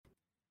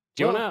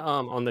Do you Well,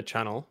 wanna on the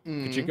channel?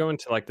 Could you mm, go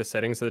into like the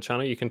settings of the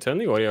channel? You can turn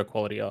the audio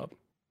quality up.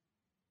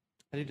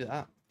 how do you do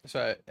that?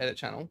 So edit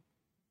channel.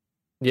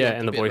 Do Yeah, like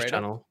and the the bit voice rate up.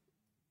 channel.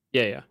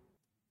 Yeah, yeah,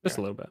 just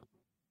a Okay. little bit.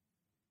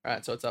 All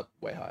right, so it's up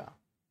way higher.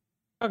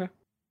 Okay.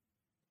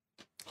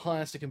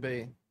 Highest it can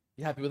be.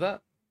 You happy with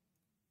that?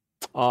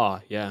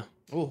 Oh yeah.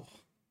 Oh,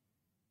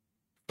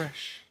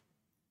 fresh.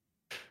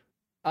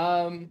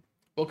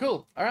 Well,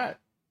 cool. All right,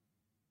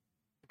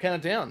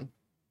 count it down,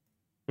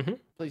 hmm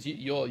please.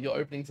 You're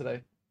opening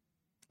today.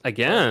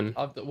 Again?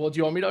 Well, do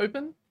you want me to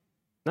open?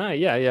 No,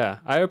 yeah, yeah.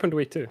 I opened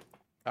week 2, All right,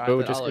 but we'll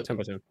then just I'll go turn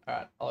by open. turn. All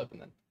right, I'll open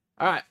then.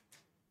 All right,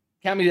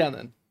 count me down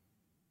then.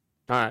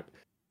 All right,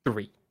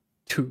 3,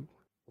 2,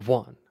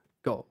 1,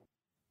 go.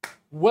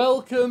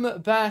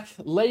 Welcome back,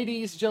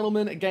 ladies,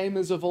 gentlemen,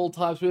 gamers of all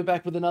types. We're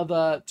back with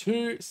another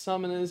two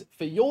summoners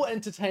for your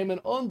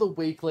entertainment on the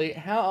weekly.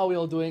 How are we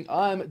all doing?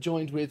 I'm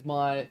joined with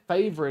my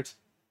favorite,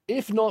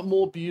 if not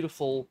more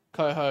beautiful,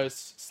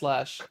 co-host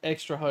slash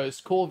extra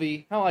host,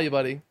 Corby. How are you,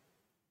 buddy?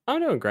 I'm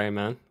doing great,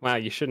 man. Wow,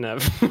 you shouldn't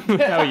have.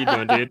 How are you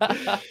doing, dude?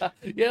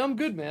 Yeah, I'm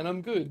good, man.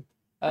 I'm good.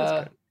 That's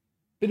Uh, good.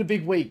 been a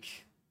big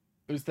week.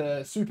 It was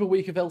the super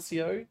week of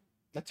LCO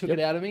that took it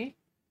Yep. out of me,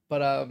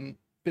 but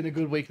been a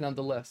good week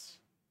nonetheless.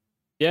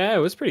 Yeah, it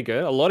was pretty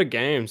good. A lot of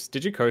games.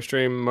 Did you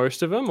co-stream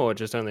most of them or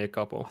just only a I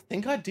couple?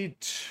 think I did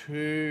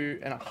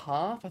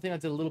 2.5. I think I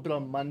did a little bit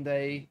on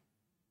Monday,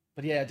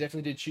 but yeah, I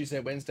definitely did Tuesday,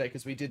 Wednesday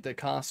because we did the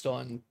cast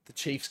on the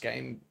Chiefs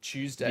game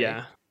Tuesday,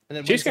 Yeah. and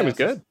then Chiefs Wednesday game I was was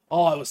just good.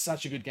 oh, it was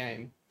such a good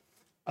game.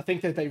 I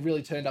think that they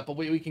really turned up, but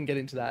we can get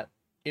into that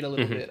in a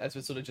little hmm bit as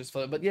we sort of just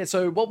follow. But yeah,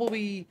 so what did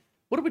we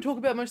talk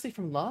about mostly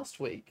from last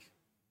week?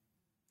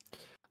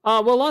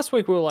 Well, last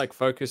week we were like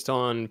focused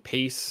on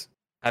peace,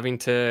 having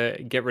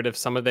to get rid of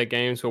some of their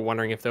games. We are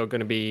wondering if they were going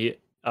to be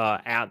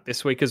out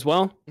this week as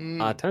well.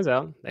 Mm, Turns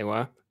out they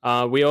were.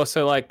 We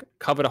also like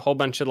covered a whole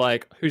bunch of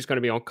like who's going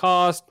to be on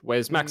cast,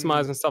 where's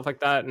Maximize mm. and stuff like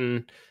that.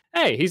 And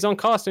hey, he's on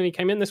cast and he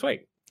came in this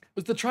week. It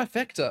was the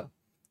trifecta.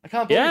 I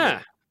can't believe it. Yeah,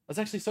 I was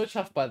actually so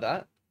chuffed by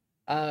that.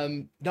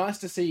 Nice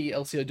to see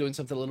LCO doing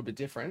something a little bit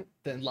different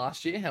than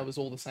last year. How it was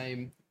all the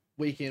same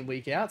week in,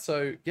 week out.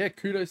 So yeah,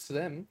 kudos to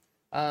them.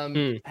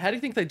 mm. How do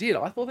you think they did?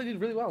 I thought they did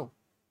really well.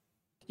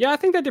 Yeah. I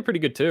think they did pretty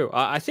good too.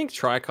 I think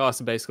Tricast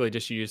are basically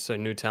just used so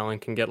new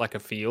talent can get like a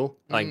feel,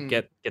 like Mm,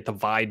 get the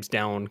vibes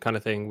down, kind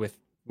of thing with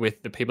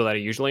the people that are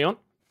usually on.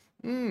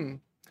 mm.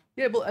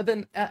 Yeah, well, and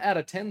then out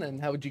of 10, then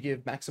how would you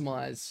give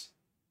Maximize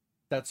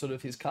that sort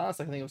of his cast?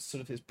 Like, I think it was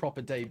sort of his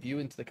proper debut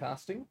into the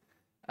casting.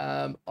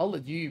 I'll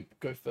let you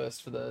go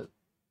first for the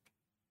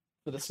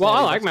Well, I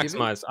standing like off to give him.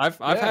 Maximize. I've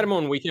had Yeah. him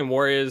on Weekend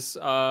Warriors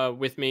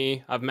with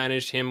me. I've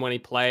managed him when he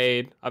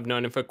played. I've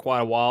known him for quite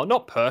a while.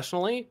 Not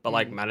personally, but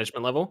like Mm.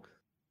 management level.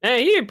 And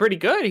he did pretty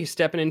good. He's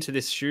stepping into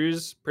this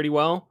shoes pretty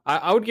well.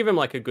 I would give him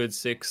like a good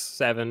 6,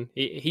 7.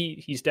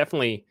 He's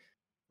definitely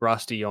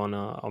rusty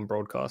on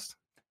broadcast.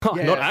 Not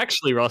Yeah.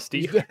 actually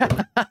rusty. There's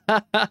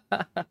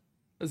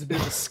a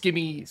bit of a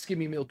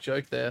skimmy milk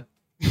joke there.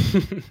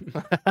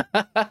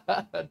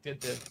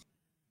 Did there.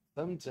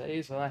 Some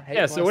days I hate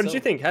Yeah, so what did you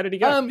myself. think? How did he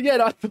go? Yeah,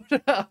 no, I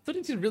thought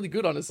he did really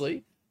good,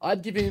 honestly.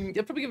 I'd give him,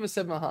 yeah, probably give him a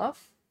 7.5.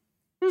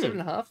 Hmm.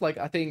 7.5. Like,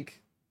 I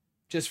think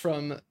just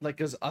from, like,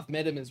 because I've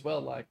met him as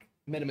well, like,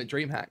 met him at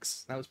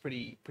DreamHacks. That was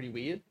pretty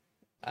weird.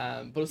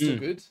 But it was still Mm.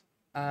 good.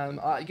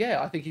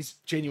 Yeah, I think he's a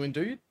genuine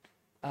dude.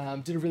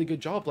 Did a really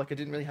good job. Like, I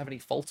didn't really have any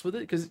faults with it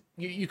because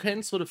you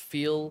can sort of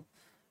feel,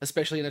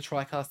 especially in a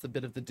tricast, a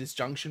bit of the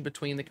disjunction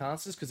between the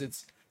casters because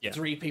it's Yeah.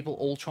 three people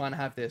all trying to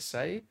have their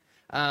say.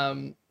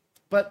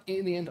 But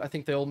in the end, I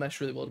think they all mesh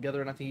really well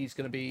together, and I think he's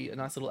going to be a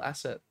nice little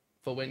asset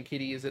for when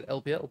Kitty is at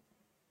LPL.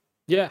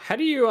 Yeah. How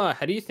do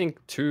you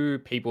think 2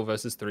 people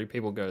versus 3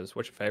 people goes?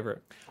 What's your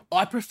favorite?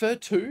 I prefer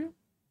two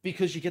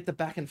because you get the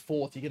back and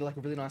forth. You get like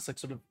a really nice like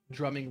sort of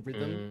drumming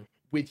rhythm Mm,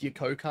 with your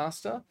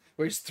co-caster.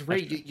 Whereas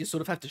three, that's true. you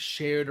sort of have to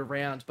share it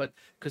around, but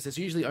because there's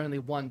usually only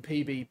one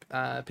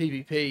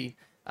PvP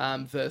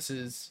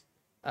versus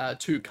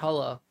two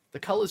color. The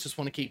colors just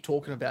want to keep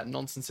talking about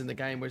nonsense in the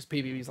game, whereas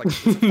PvP is like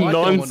there's a fight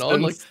going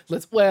on. Like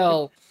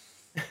Nonsense.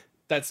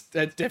 that's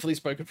definitely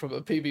spoken from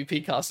a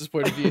PvP caster's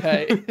point of view.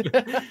 Hey.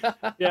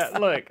 Yeah,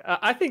 look,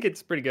 I think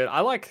it's pretty good. I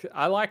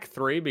like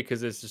 3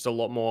 because there's just a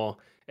lot more,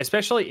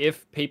 especially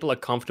if people are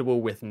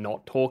comfortable with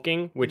not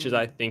talking, which is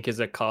I Mm, think is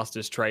a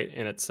caster's trait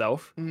in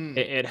itself. mm.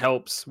 It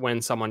helps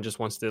when someone just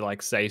wants to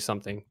like say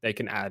something. They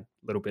can add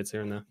little bits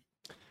here and there.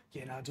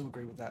 Yeah, no, I do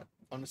agree with that.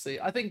 Honestly,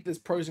 I think there's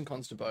pros and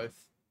cons to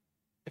both.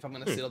 If I'm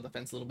going to Hmm. sit on the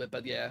fence a little bit,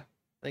 but yeah,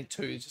 I think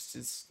two just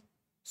is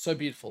so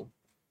beautiful.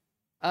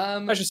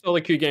 How's your solo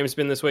queue games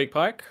been this week,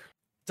 Pike?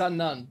 Done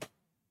none,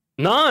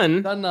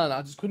 None. done none.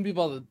 I just couldn't be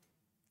bothered.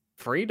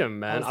 Freedom, I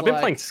man. was I've been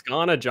playing like,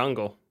 Skana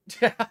jungle.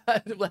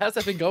 how's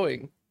that been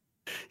going?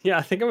 Yeah,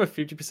 I think I'm a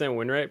 50%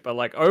 win rate, but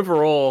like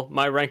overall,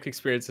 my ranked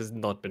experience has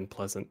not been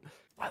pleasant.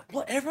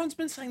 Well, everyone's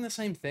been saying the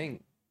same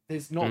thing.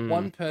 There's not Mm.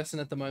 one person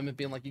at the moment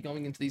being like, you're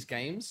going into these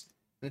games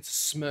and it's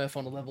a Smurf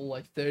on a level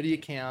like 30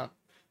 account,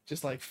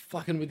 just like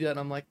fucking with you. And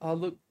I'm like, oh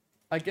look,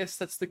 I guess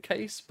that's the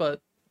case,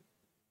 but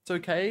it's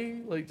It's okay.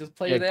 Like, just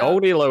play Yeah, it out.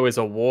 Gold Elo is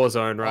a war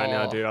zone right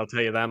now, Oh. dude. I'll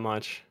tell you that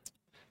much.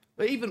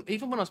 But even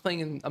when I was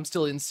playing I'm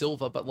still in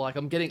silver, but like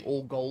I'm getting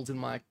all gold in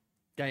my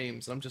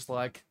games, and I'm just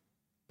like,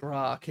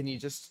 bruh, can you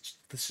let's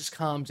just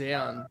calm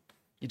down?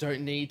 You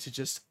don't need to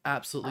just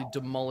absolutely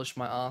demolish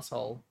my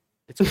asshole.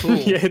 It's cool.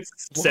 Yeah,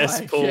 it's Like,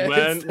 cesspool, yeah,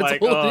 man. that's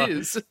Like, all oh, it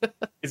is.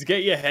 it's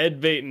get your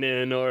head beaten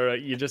in, or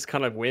you just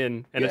kind of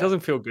win, and it Yeah.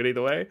 doesn't feel good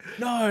either way.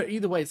 No,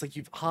 either way, it's like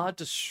you've hard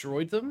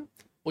destroyed them,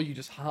 or you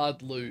just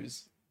hard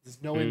lose.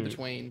 There's no in Mm.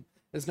 between.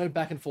 There's no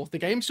back and forth. The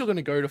game's still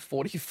gonna go to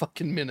 40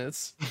 fucking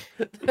minutes.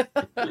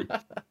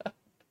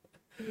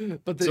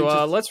 But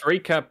So let's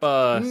recap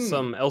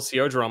some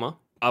LCO drama.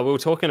 We were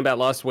talking about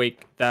last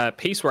week that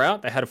Peace were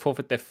out. They had to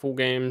forfeit their full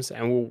games,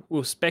 and we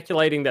were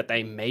speculating that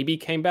they maybe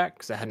came back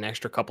because they had an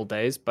extra couple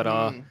days.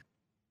 But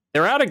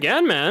they're out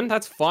again, man.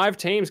 That's 5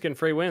 teams getting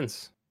free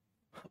wins.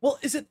 Well,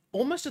 is it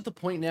almost at the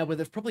point now where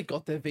they've probably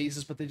got their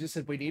visas, but they just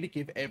said we need to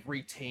give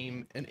every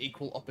team an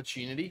equal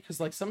opportunity? Because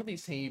like some of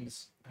these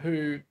teams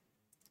who,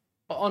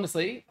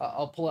 honestly,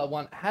 I'll pull out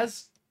one,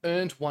 has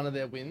earned one of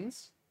their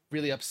wins.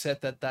 Really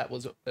upset that that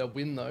was a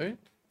win though.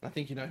 I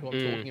think you know who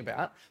I'm talking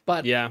about.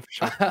 But yeah,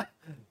 sure.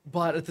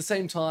 but at the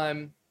same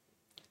time,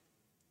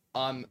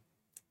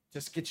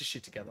 just get your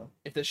shit together.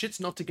 If the shit's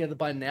not together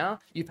by now,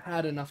 you've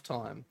had enough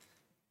time.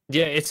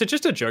 Yeah, it's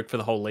just a joke for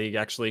the whole league,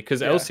 actually,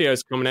 because LCO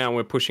is coming out and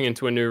we're pushing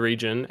into a new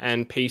region,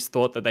 and Peace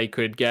thought that they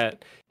could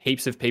get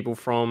heaps of people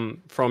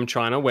from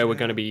China, where we're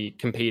going to be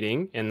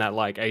competing in that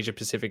like Asia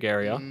Pacific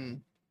area.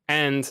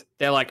 And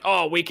they're like,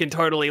 oh, we can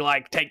totally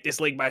like take this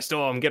league by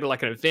storm, get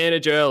like an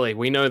advantage early.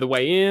 We know the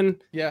way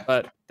in. Yeah.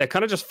 But they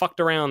kind of just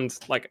fucked around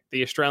like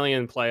the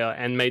Australian player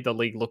and made the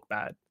league look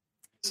bad.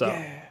 So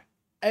yeah,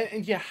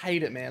 and you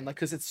hate it, man. Like,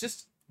 because it's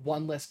just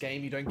one less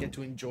game you don't get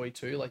to enjoy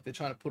too. Like, they're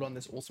trying to put on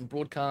this awesome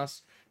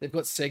broadcast. They've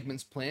got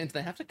segments planned.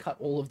 They have to cut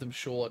all of them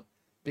short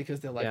because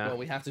they're like, well,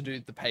 we have to do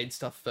the paid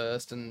stuff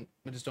first, and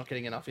we're just not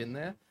getting enough in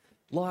there.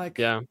 Like,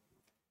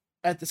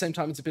 at the same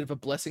time, it's a bit of a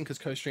blessing because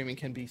co-streaming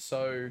can be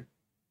so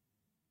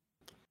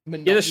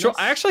monotonous. Yeah,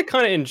 I actually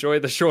kind of enjoy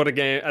the shorter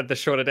game at the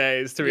shorter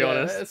days, to be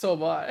honest. Yeah, so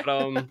am I.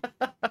 But,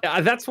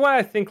 yeah, that's why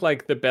I think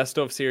like the best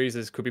of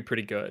series could be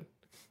pretty good.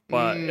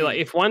 But like,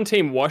 if one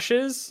team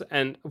washes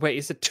and wait,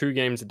 is it 2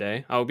 games a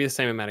day? Oh, it'll be the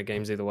same amount of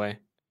games either way.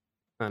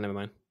 Oh, never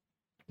mind.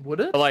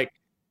 Would it? But like,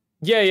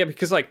 yeah,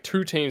 because like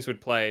 2 teams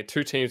would play,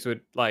 2 teams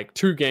would like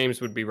 2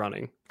 games would be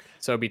running,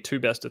 so it'd be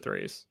 2 best of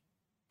 3s.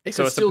 It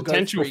could still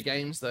go 3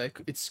 games though.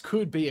 It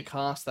could be a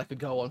cast that could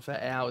go on for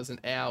hours and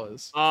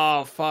hours.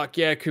 Oh fuck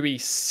yeah, it could be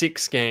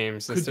 6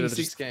 games instead of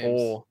 6 just games.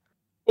 4.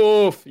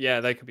 Oof, yeah,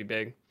 they could be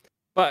big.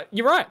 But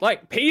you're right.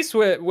 Like Peace,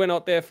 we're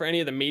not there for any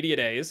of the media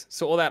days,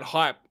 so all that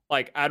hype,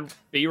 like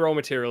B-roll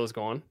material, is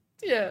gone.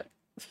 Yeah.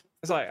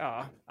 It's like,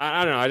 I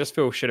don't know. I just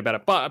feel shit about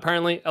it. But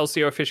apparently,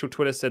 LCO official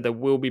Twitter said they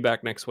will be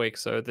back next week.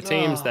 So the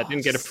teams that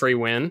didn't get a free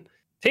win,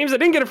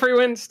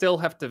 still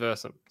have to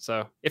verse them.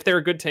 So if they're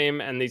a good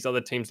team and these other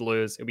teams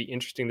lose, it'll be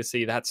interesting to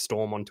see that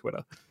storm on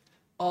Twitter.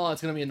 Oh,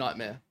 it's gonna be a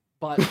nightmare.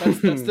 But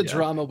that's the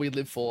drama we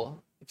live for.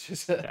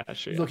 Just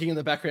looking in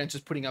the background,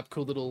 just putting up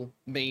cool little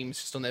memes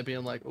just on there,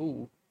 being like,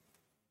 "Ooh."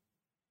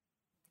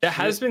 There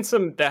has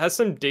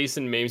some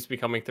decent memes be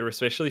coming through,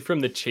 especially from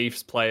the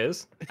Chiefs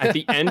players. At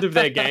the end of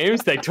their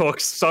games, they talk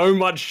so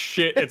much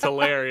shit. It's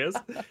hilarious.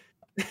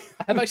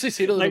 I've actually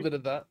seen a little bit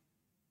of that.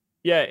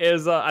 Yeah, it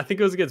was. I think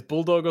it was against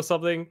Bulldog or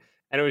something,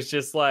 and it was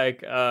just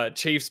like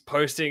Chiefs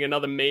posting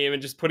another meme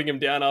and just putting him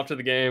down after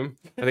the game.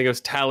 I think it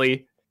was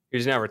Tally,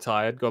 who's now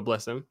retired. God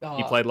bless him.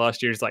 He played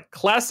last year. He's like,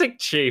 classic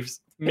Chiefs,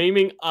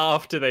 memeing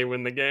after they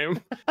win the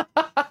game.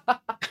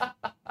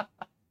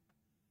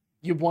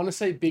 You want to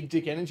say big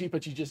dick energy,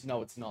 but you just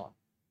know it's not.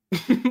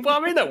 Well,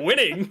 I mean, they're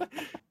winning.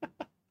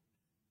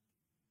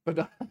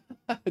 But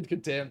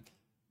good damn.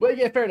 Well,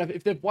 yeah, fair enough.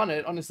 If they've won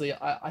it, honestly,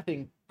 I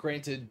think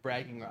granted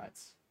bragging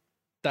rights.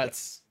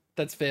 That's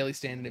fairly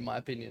standard in my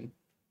opinion.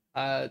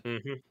 But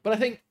I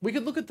think we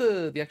could look at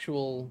the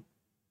actual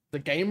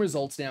game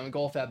results now and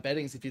go off our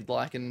bettings if you'd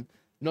like. And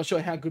I'm not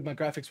sure how good my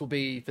graphics will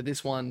be for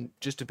this one,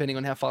 just depending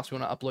on how fast we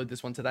want to upload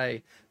this one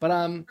today. But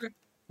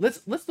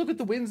let's look at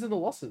the wins and the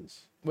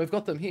losses. We've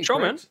got them here,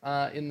 correct?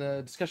 In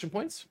the discussion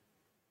points.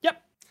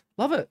 Yep,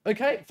 love it.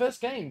 Okay,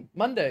 first game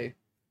Monday.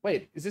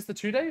 Wait, is this the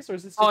 2 days or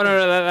is this? Oh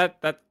no,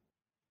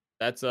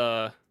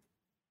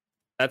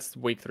 that's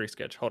week 3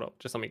 sketch. Hold up,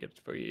 just let me get it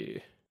for you.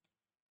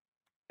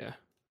 Yeah,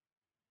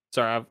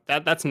 sorry,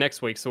 that's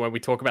next week. So when we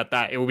talk about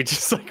that, it will be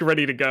just like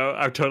ready to go.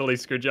 I've totally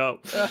screwed you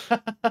up.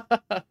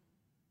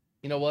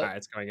 You know what? All right,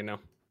 it's going in now.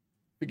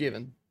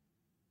 Forgiven.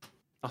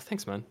 Oh,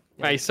 thanks, man.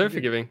 Yeah, you're so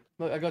forgiving.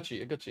 Look, I got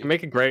you. You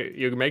make a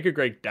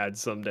great dad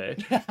someday.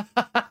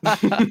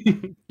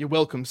 You're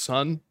welcome,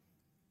 son.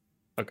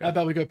 Okay. How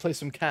about we go play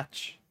some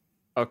catch?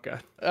 Okay.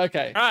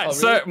 Okay. All right.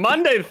 So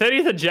Monday, the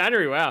 30th of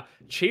January. Wow.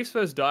 Chiefs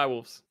versus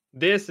Direwolves.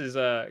 This is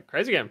a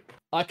crazy game.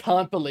 I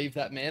can't believe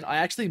that, man. I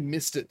actually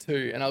missed it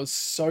too, and I was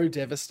so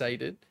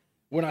devastated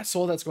when I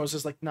saw that score. I was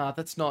just like, nah,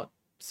 that's not.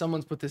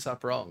 Someone's put this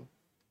up wrong.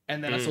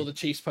 And then I saw the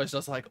Chiefs post. I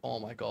was like, oh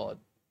my god.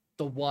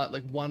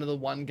 One of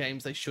the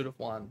games they should have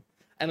won.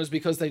 and it was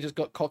because they just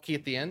got cocky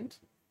at the end,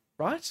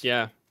 right?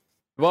 Yeah.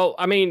 Well,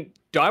 I mean,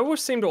 Direwolves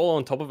seemed all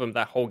on top of him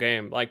that whole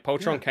game. Like,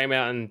 Poltron came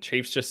out and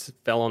Chiefs just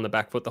fell on the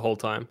back foot the whole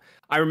time.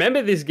 I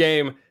remember this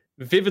game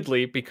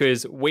vividly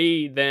because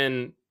we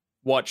then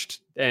watched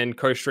and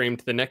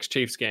co-streamed the next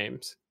Chiefs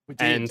games.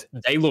 And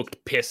they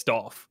looked pissed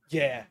off.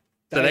 Yeah.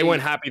 So they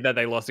weren't happy that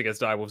they lost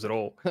against Direwolves at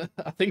all.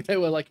 I think they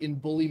were like in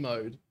bully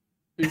mode.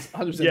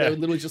 100%. They were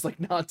literally just like,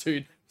 nah,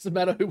 dude, doesn't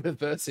matter who we're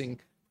versing.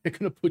 We're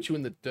going to put you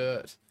in the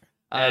dirt.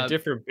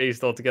 Different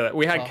beast altogether.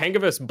 We had Kanga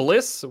vs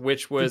Bliss,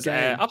 which was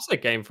an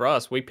upset game for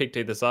us. We picked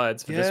either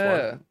sides for this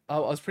one. I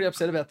was pretty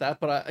upset about that,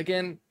 but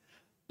again,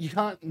 you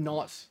can't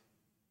not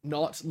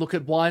look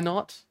at why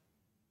not.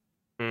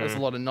 There's a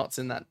lot of knots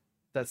in that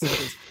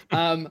sentence.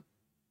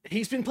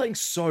 He's been playing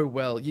so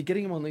well. You're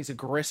getting him on these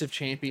aggressive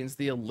champions.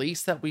 The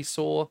Elise that we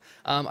saw,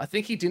 I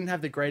think he didn't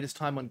have the greatest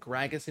time on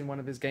Gragas in one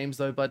of his games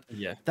though, but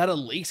that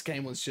Elise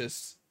game was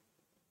just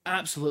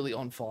absolutely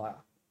on fire.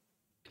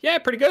 Yeah,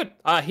 pretty good.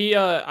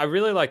 I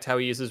really liked how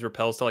he uses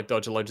repels to like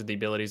dodge a load of the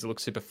abilities. It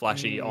looks super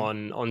flashy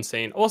on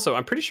scene. Also,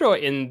 I'm pretty sure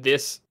in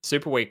this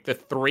Super Week, the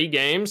 3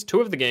 games, 2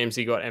 of the games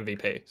he got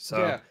MVP.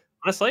 So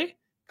honestly,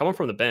 coming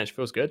from the bench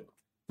feels good.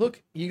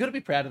 Look, you got to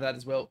be proud of that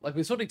as well. Like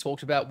we sort of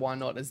talked about why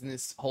not as in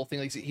this whole thing.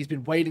 Like he's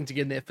been waiting to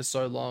get in there for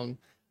so long,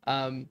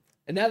 and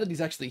now that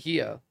he's actually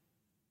here,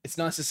 it's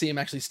nice to see him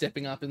actually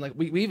stepping up. And like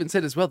we even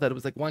said as well that it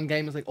was like one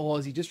game was like, oh,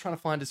 is he just trying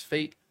to find his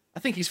feet? I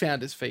think he's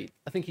found his feet.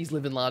 I think he's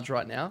living large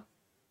right now.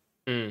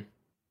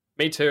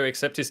 Me too,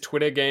 except his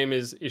Twitter game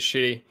is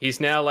shitty. He's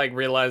now like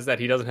realized that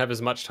he doesn't have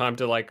as much time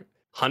to like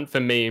hunt for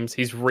memes.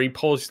 He's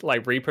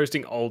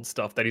reposting old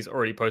stuff that he's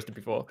already posted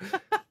before.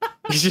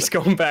 He's just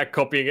going back,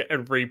 copying it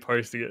and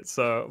reposting it.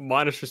 So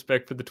minus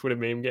respect for the Twitter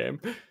meme game.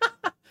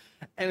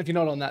 And if you're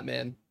not on that,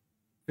 man,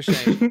 for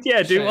shame.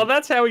 Yeah, dude. Well,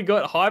 that's how he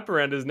got hype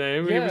around his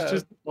name. He was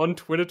just on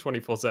Twitter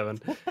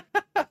 24/7.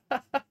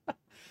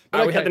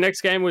 We had the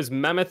next game was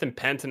Mammoth and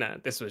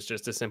Pantanat. This was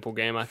just a simple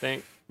game, I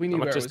think. We knew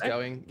where it was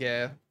going.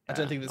 Yeah. I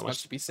don't think there's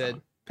much to be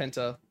said.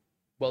 Penta,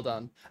 well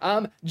done.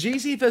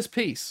 GZ versus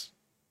Peace.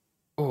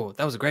 Oh,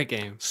 that was a great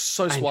game.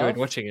 So suave. I enjoyed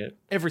watching it.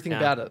 Everything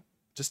about it.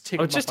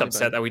 I was just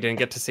upset that we didn't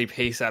get to see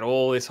Peace at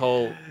all this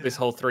whole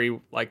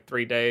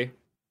 3-day.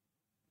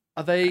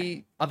 Are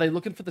they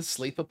looking for the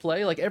sleeper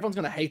play? Like everyone's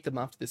gonna hate them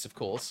after this, of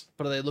course.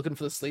 But are they looking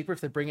for the sleeper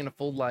if they bring in a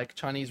full like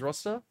Chinese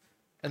roster?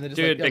 And they're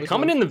just they're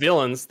coming in the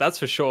villains, that's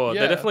for sure.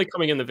 They're definitely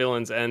coming in the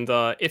villains, and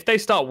if they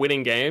start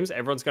winning games,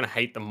 everyone's gonna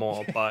hate them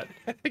more. But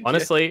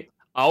honestly,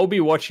 I'll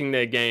be watching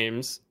their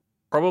games.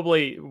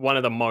 Probably one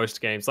of the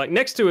most games. Like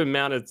next to the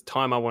amount of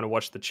time I want to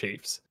watch the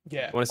Chiefs.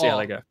 Yeah. I want to see how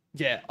they go.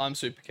 Yeah, I'm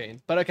super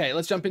keen. But okay,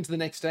 let's jump into the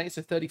next day.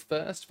 So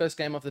 31st, first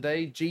game of the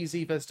day,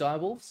 GZ versus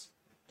Direwolves.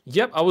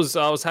 Yep, I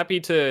was happy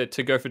to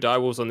go for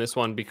Direwolves on this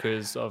one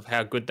because of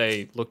how good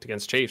they looked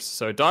against Chiefs.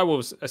 So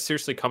Direwolves are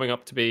seriously coming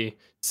up to be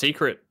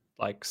secret,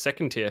 like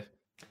second tier.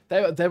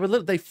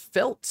 They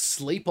felt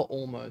sleeper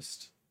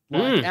almost.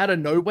 Like out of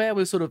nowhere,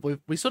 we sort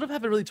of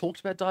haven't really talked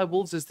about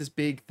Direwolves as this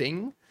big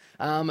thing.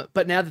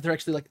 But now that they're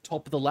actually like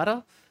top of the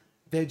ladder,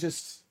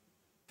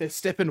 they're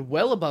stepping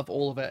well above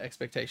all of our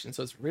expectations.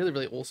 So it's really,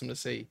 really awesome to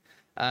see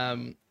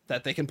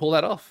that they can pull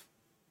that off.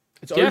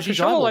 It's for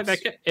sure.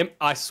 Like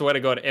I swear to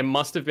God, it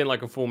must have been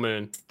like a full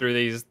moon through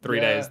these 3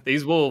 days.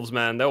 These wolves,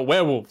 man, they were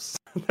werewolves.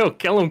 They were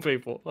killing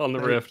people on the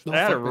Rift. They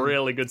had a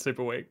really good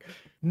Super Week.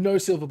 No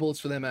silver bullets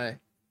for them, eh?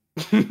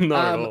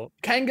 Not at all.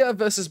 Kanga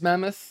versus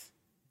Mammoth.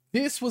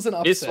 This was an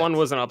upset. This one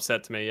was an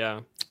upset to me,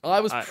 yeah.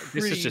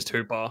 This is just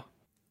Hooper.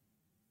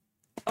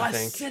 I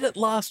said it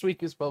last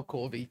week as well,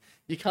 Corby.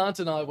 You can't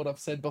deny what I've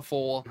said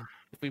before.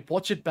 If we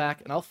watch it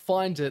back, and I'll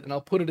find it, and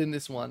I'll put it in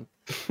this one.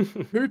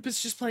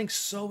 Hooper's just playing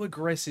so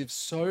aggressive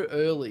so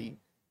early,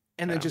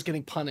 and then just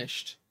getting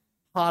punished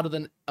harder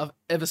than I've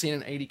ever seen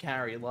an 80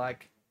 carry.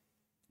 Like,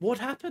 what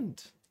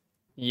happened?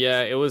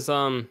 Yeah, it was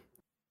the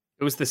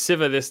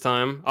Sivir this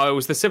time. Oh, it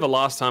was the Sivir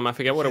last time. I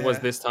forget what it was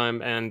this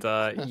time. And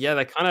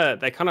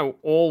they kind of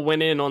all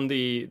went in on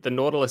the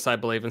Nautilus, I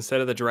believe, instead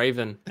of the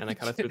Draven, and they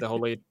kind of threw the whole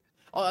lead.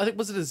 Oh, I think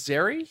was it a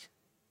Zeri?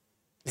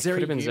 It could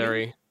have been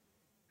Zeri.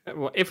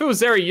 Well, if it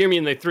was Zeri Yumi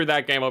and they threw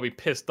that game, I'll be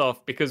pissed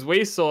off because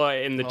we saw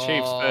in the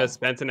Chiefs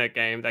first Pentanet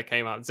game that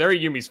came out,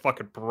 Zeri Yumi's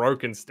fucking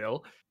broken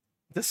still.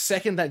 The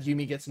second that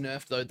Yumi gets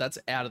nerfed, though, that's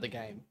out of the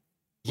game.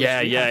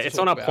 Yeah, it's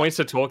on our points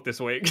to talk this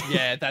week.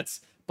 Yeah,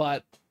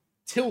 but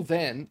till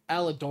then,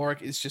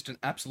 Aladoric is just an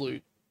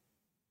absolute.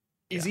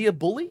 Is he a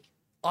bully?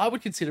 I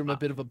would consider him a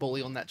bit of a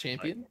bully on that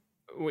champion.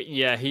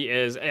 Yeah, he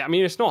is. I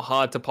mean, it's not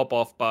hard to pop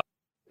off, but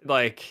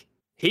like.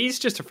 He's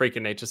just a freak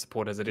of nature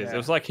support as it is. It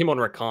was like him on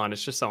Rakan.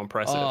 It's just so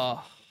impressive.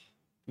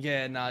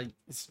 Yeah, nah.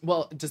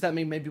 Well, does that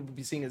mean maybe we'll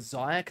be seeing a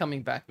Xayah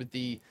coming back with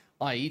the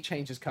IE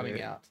changes coming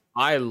out?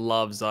 I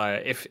love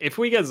Xayah. If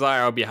we get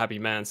Xayah, I'll be a happy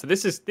man. So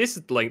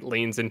this like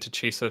leans into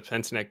Chiefs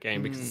Pentanet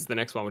game because it's the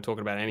next one we're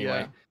talking about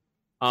anyway.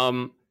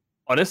 Yeah.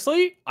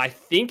 Honestly, I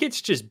think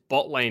it's just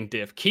bot lane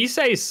diff.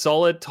 Kisei is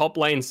solid, top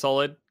lane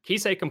solid.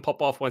 Kisei can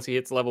pop off once he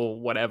hits level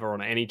whatever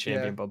on any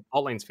champion, but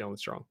bot lane's feeling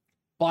strong.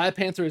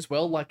 Biopanther as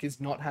well, like, is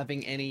not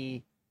having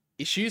any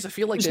issues. I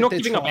feel like He's they're, not they're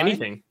giving up trying.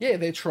 anything. Yeah,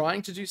 they're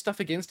trying to do stuff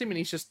against him, and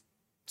he's just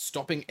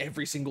stopping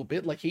every single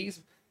bit. Like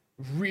he's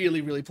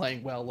really, really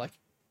playing well. Like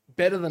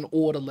better than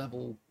order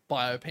level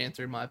Biopanther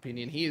in my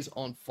opinion. He is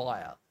on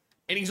fire,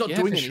 and he's not Yeah,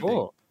 doing for anything.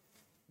 sure.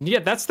 Yeah,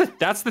 that's the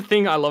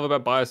thing I love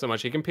about Bio so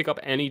much. He can pick up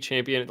any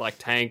champion like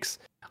tanks.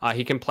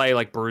 He can play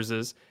like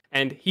bruisers,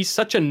 and he's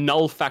such a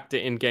null factor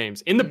in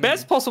games in the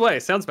best possible way.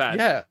 It sounds bad.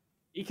 Yeah,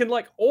 He can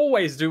like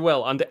always do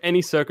well under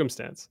any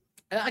circumstance.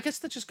 and I guess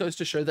that just goes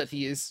to show that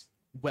he is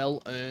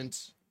well earned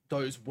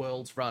those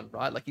worlds run,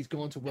 right? Like he's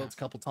gone to worlds a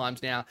couple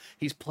times now.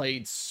 He's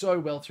played so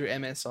well through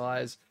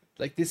MSIs.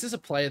 Like this is a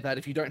player that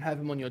if you don't have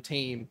him on your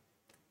team,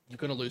 you're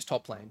gonna lose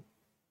top lane.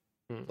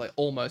 Like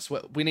almost.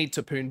 We need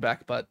Tapoon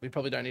back, but we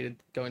probably don't need to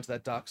go into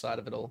that dark side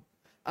of it all.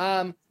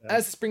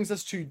 As this brings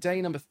us to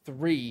day number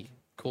 3,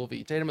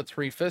 Corby. Day number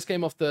 3. First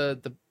game off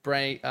the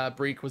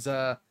break was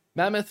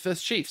Mammoth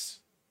versus Chiefs.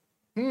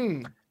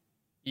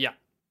 Yeah.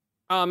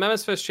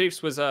 Mammoth vs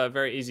Chiefs was a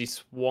very easy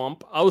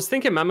swamp. I was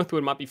thinking Mammoth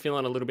might be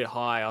feeling a little bit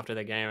high after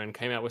their game and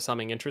came out with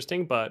something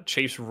interesting, but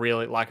Chiefs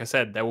really, like I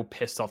said, they were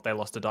pissed off they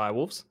lost to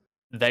Direwolves.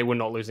 They were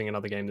not losing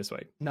another game this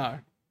week. No.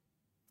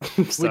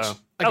 So, Which,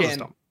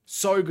 again,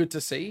 so good to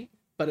see,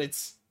 but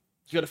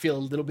you got to feel a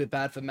little bit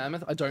bad for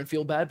Mammoth. I don't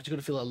feel bad, but you got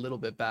to feel a little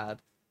bit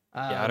bad.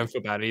 Yeah, I don't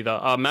feel bad either.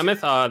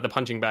 Mammoth are the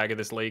punching bag of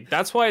this league.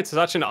 That's why it's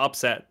such an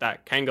upset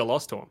that Kanga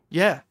lost to him.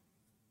 Yeah.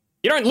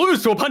 You don't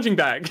lose to a punching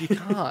bag. You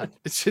can't.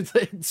 It's just,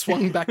 it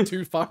swung back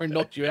too far and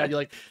knocked you out. You're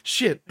like,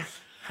 shit.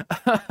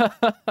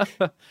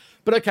 But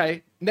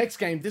okay, next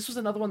game. This was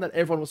another one that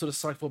everyone was sort of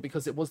psyched for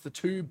because it was the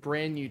 2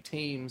 brand new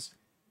teams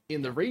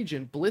in the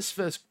region, Bliss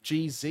versus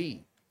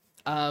GZ.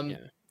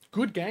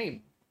 Good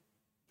game.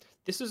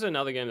 This is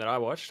another game that I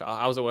watched.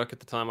 I was at work at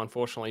the time,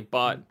 unfortunately,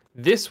 but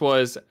this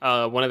was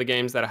one of the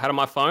games that I had on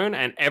my phone,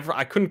 and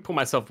I couldn't pull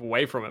myself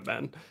away from it,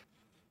 man.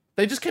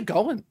 They just kept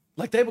going.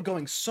 Like, they were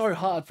going so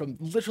hard from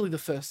literally the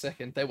first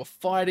second. They were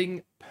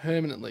fighting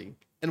permanently,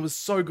 and it was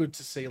so good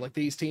to see. Like,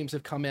 these teams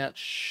have come out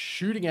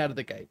shooting out of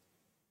the gate.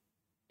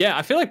 Yeah,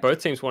 I feel like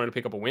both teams wanted to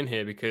pick up a win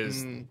here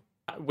because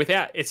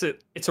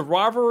it's a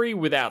rivalry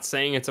without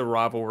saying it's a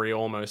rivalry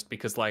almost,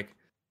 because like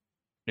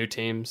new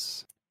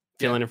teams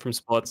filling in from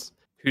spots.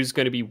 Who's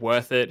going to be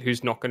worth it?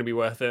 Who's not going to be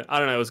worth it? I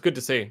don't know. It was good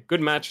to see. Good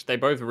match. They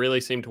both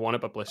really seemed to want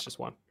it, but Bliss just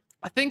won.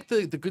 I think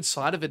the good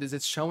side of it is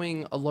it's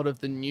showing a lot of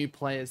the new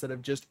players that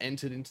have just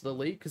entered into the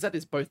league, because that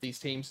is both these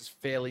teams is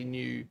fairly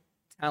new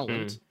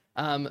talent.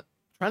 Trying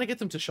to get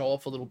them to show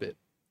off a little bit,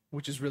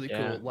 which is really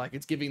cool. Like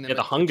it's giving them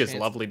the hunger's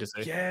lovely to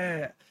see.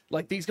 Yeah,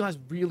 like these guys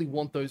really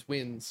want those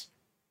wins.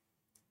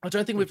 I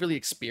don't think we've really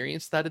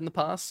experienced that in the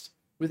past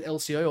with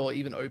LCO or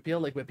even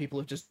OPL, like where people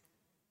have just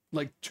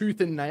like tooth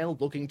and nail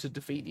looking to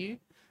defeat you.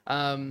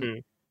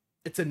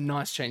 It's a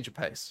nice change of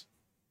pace.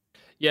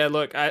 Yeah,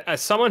 look, as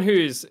someone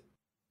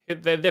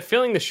they're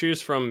filling the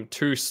shoes from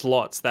 2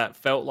 slots that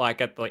felt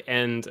like at the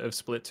end of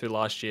Split 2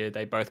 last year,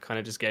 they both kind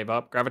of just gave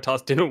up.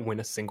 Gravitas didn't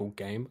win a single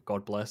game,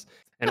 God bless.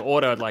 And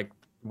Order like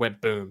went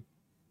boom.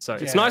 So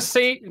it's nice to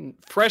see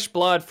fresh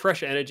blood,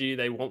 fresh energy.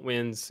 They want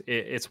wins.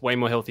 It's way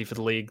more healthy for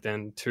the league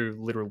than 2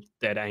 literal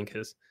dead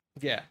anchors.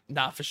 Yeah,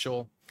 nah, for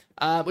sure.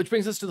 Which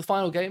brings us to the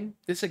final game.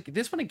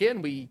 This one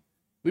again, we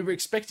were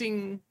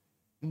expecting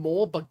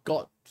more, but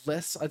got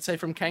less, I'd say,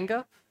 from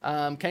Kanga.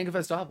 Kanga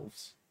versus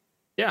Direwolves.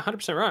 Yeah,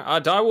 100%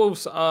 right.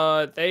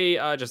 Direwolves, they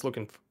are just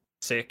looking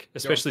sick,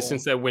 especially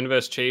since they're win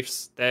versus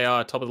Chiefs. They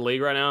are top of the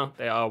league right now.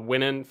 They are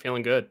winning,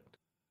 feeling good.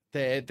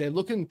 They're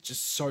looking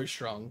just so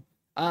strong.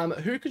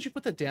 Who could you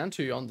put that down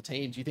to on the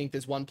team? Do you think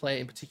there's one player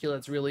in particular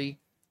that's really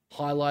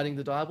highlighting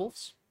the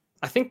Direwolves?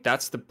 I think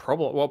that's the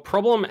problem. Well,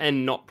 problem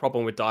and not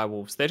problem with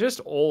Direwolves. They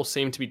just all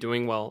seem to be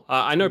doing well.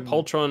 I know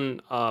Poltron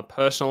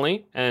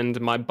personally,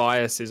 and my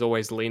bias is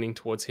always leaning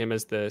towards him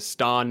as the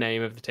star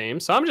name of the team.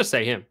 So I'm just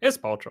saying him. It's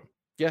Poltron.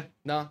 Yeah,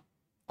 nah.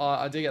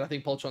 I dig it. I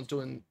think Poltron's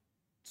doing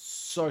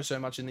so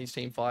much in these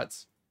team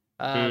fights.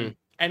 And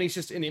he's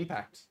just an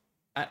impact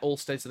at all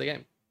states of the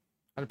game.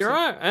 100%. You're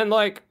right. And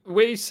like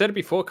we said it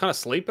before, kind of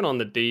sleeping on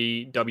the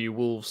DW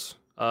Wolves.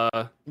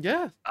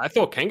 Yeah. I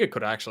thought Kanga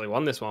could have actually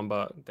won this one,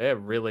 but they're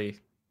really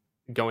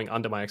going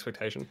under my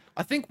expectation.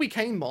 I think we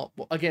came up,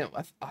 again,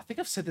 I think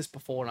I've said this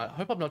before, and I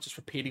hope I'm not just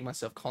repeating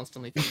myself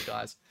constantly for you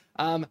guys.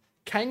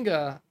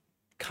 Kanga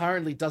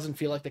currently doesn't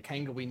feel like the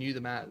Kanga we knew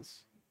them as.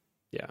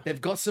 Yeah.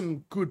 They've got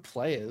some good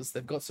players.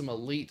 They've got some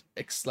elite,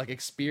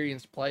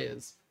 experienced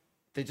players.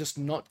 They're just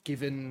not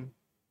given,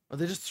 or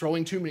they're just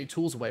throwing too many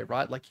tools away,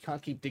 right? Like you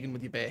can't keep digging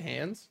with your bare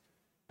hands.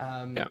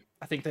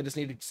 I think they just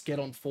need to just get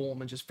on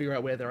form and just figure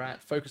out where they're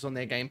at, focus on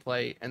their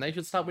gameplay, and they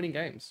should start winning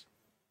games.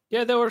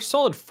 Yeah, they were a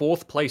solid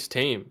 4th place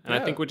team. And I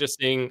think we're just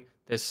seeing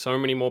there's so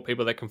many more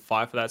people that can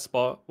fight for that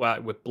spot.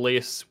 With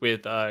Bliss,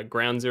 with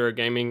Ground Zero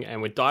Gaming,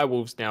 and with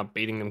Direwolves now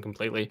beating them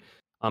completely.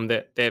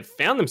 They've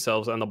found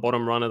themselves on the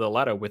bottom run of the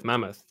ladder with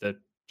Mammoth, the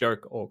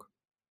joke org.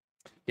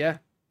 Yeah,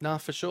 nah,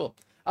 for sure.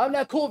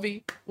 Now,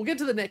 Corby, we'll get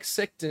to the next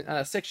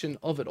section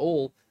of it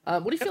all.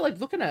 What do you feel like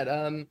looking at?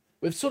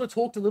 We've sort of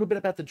talked a little bit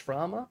about the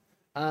drama.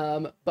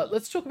 But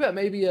let's talk about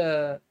maybe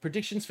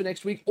predictions for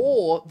next week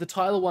or the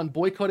Tyler one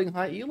boycotting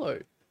High Elo.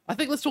 I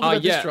think let's talk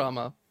about this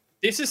drama.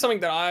 This is something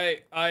that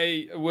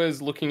I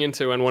was looking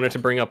into and wanted to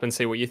bring up and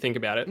see what you think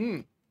about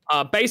it.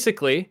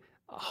 Basically,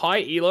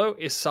 High Elo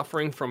is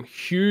suffering from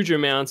huge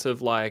amounts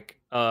of like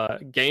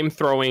game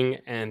throwing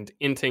and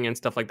inting and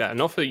stuff like that. And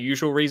not for the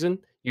usual reason.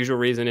 Usual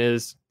reason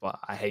is, well,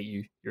 I hate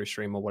you, you're a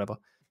streamer or whatever.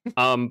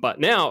 But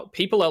now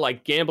people are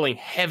like gambling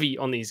heavy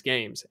on these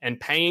games and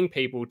paying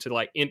people to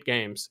like int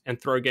games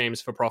and throw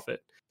games for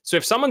profit. So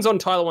if someone's on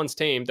Tyler One's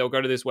team, they'll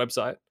go to this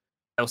website,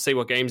 they'll see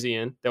what games he's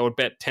in, they'll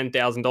bet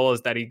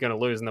 $10,000 that he's going to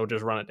lose, and they'll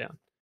just run it down.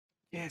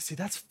 Yeah, see,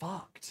 that's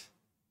fucked.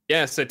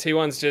 Yeah, so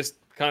T1's just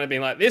kind of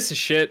been like, this is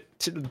shit.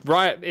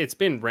 Riot, it's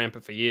been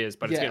rampant for years,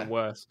 but it's getting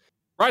worse.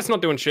 Riot's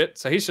not doing shit,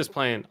 so he's just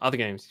playing other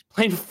games. He's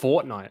playing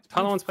Fortnite.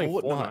 Tyler One's playing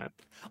Fortnite.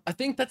 I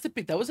think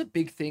that was a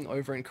big thing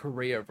over in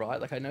Korea,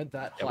 right? Like I know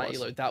that High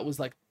Elo, that was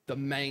like the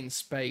main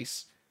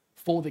space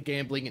for the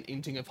gambling and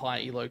inting of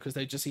High Elo, because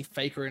they just see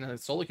Faker in a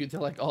solo queue. They're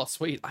like, oh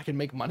sweet, I can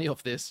make money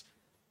off this.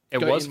 It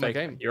was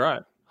Faker. You're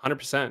right.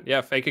 100%.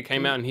 Yeah, Faker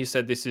came out and he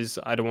said,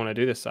 I don't want to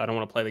do this. I don't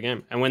want to play the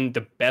game. And when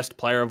the best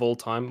player of all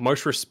time,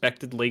 most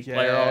respected league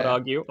player, I would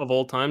argue, of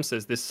all time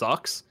says this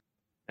sucks,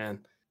 man.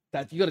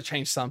 That you got to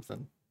change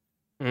something.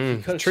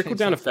 Trickle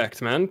down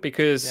effect, man,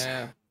 because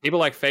people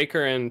like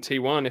Faker and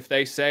T1, if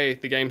they say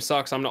the game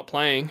sucks, I'm not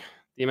playing,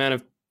 the amount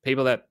of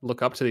people that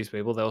look up to these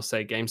people, they'll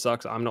say game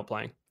sucks, I'm not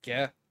playing.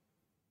 Yeah.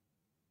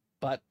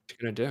 But what you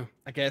gonna do?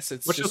 I guess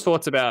it's What's your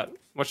thoughts about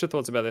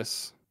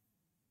this?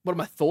 What are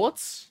my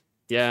thoughts?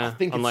 Yeah. I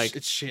think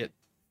it's shit.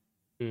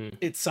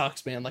 It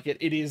sucks, man. Like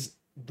it is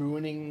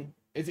ruining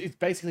it's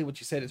basically what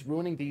you said, it's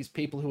ruining these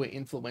people who are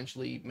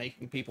influentially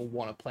making people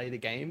want to play the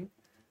game.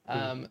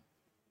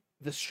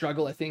 The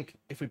struggle, I think,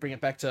 if we bring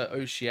it back to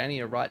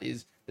Oceania, right,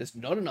 is there's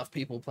not enough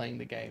people playing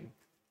the game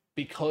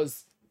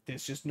because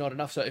there's just not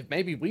enough. So if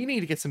maybe we need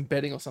to get some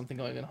betting or something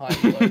going on High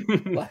Elo.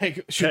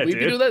 Like, should we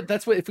be doing that?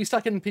 That's what, if we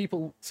start getting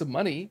people some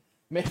money,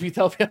 maybe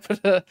they'll be able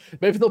to,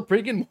 maybe they'll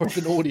bring in more of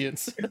an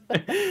audience.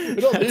 We're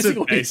not losing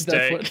audience at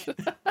that point.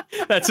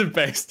 That's a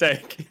base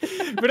take.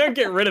 We don't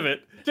get rid of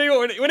it. We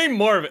need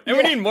more of it. And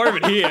we need more of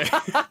it here.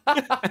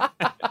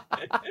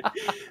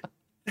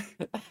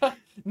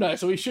 No,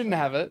 so we shouldn't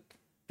have it.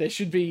 There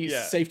should be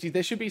safety.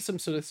 There should be some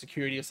sort of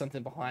security or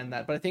something behind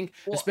that. But I think,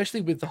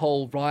 especially with the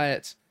whole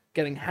Riot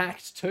getting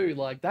hacked too,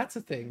 like that's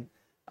a thing.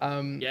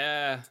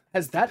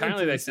 Has that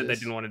apparently they said they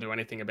didn't want to do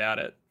anything about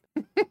it.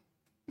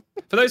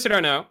 For those who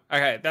don't know,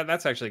 okay,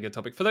 that's actually a good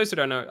topic. For those who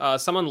don't know,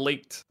 someone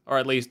leaked or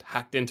at least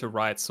hacked into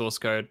Riot's source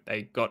code.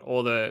 They got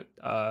all the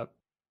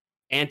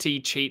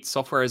anti-cheat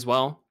software as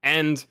well,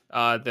 and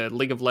the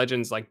League of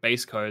Legends like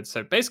base code.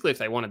 So basically, if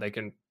they wanted, they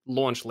can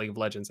launch League of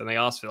Legends, and they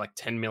asked for like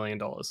 $10 million.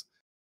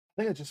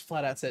 I think I just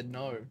flat out said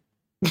no.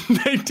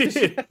 They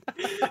did.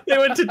 They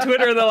went to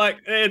Twitter and they're like,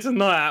 it's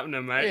not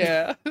happening, mate.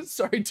 Yeah,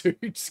 sorry,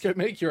 dude. Just go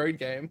make your own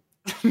game.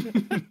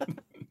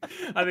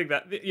 I think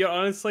that you're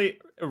honestly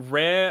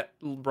rare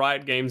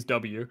Riot Games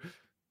W.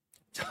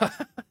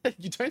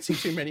 You don't see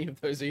too many of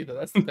those either.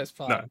 That's the best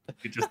part. No,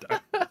 you just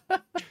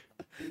don't.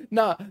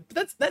 Nah,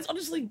 but that's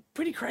honestly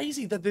pretty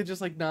crazy that they're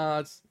just like, nah.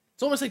 It's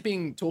almost like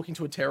talking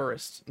to a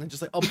terrorist and they're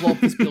just like, I'll blow up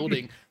this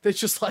building. They're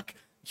just like,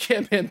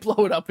 yeah, man,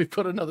 blow it up. We've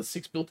got another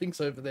 6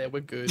 buildings over there.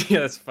 We're good. Yeah,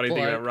 that's the funny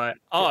thing about Riot.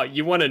 Oh,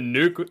 you want to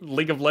nuke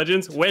League of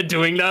Legends? We're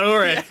doing that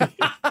already.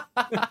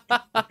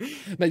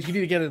 Mate, you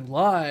need to get in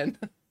line.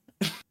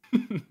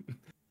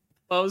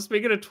 Well,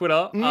 speaking of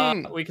Twitter,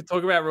 we could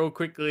talk about real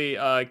quickly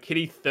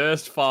Kitty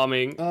thirst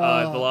farming the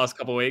last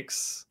couple of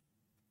weeks.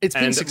 It's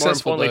been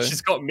successful, more importantly,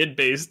 she's got mid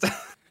beast.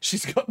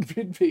 She's got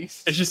mid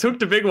beast. And she's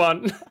hooked a big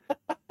one.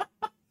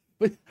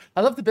 But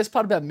I love the best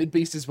part about mid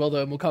beast as well,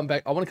 though, and we'll come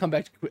back. I want to come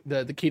back to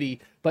the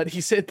kitty, but he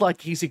said like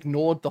he's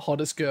ignored the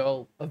hottest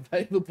girl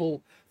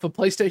available for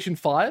PlayStation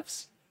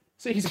 5s.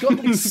 So he's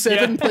got like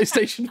 7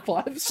 PlayStation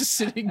 5s just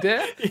sitting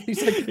there.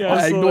 He's like,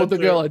 I ignored the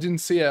girl. I didn't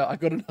see her. I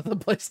got another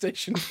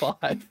PlayStation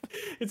 5.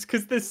 It's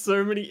because there's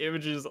so many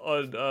images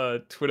on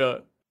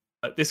Twitter.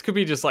 This could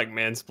be just like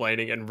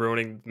mansplaining and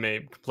ruining the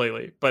meme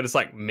completely. But it's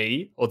like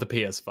me or the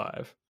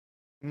PS5.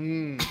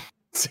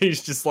 So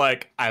he's just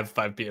like, I have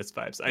 5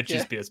 PS5s. I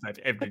choose PS5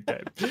 every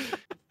time.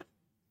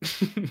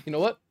 You know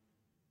what?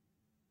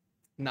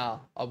 Nah,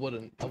 I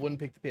wouldn't. I wouldn't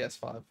pick the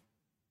PS5.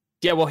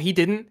 Yeah, well, he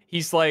didn't.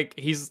 He's like,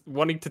 he's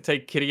wanting to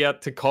take Kitty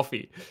out to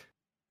coffee.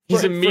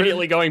 He's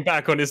immediately going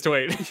back on his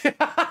tweet.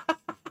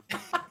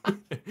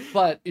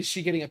 But is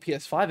she getting a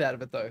PS5 out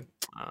of it though?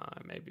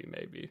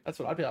 Maybe. That's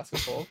what I'd be asking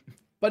for.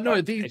 But no,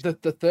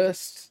 the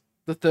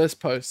thirst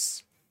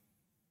posts.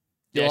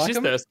 Yeah, she's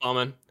thirst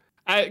bombing.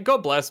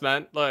 God bless,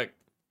 man. Look,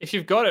 if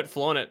you've got it,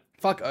 flaunt it.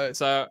 Fuck oath.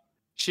 So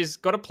she's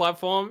got a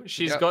platform.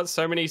 She's got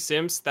so many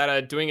simps that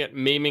are doing it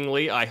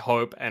memingly, I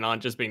hope, and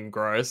aren't just being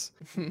gross.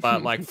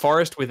 But like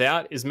Forest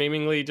Without is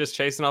memingly just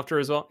chasing after her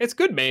as well. It's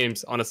good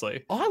memes,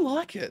 honestly. I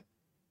like it.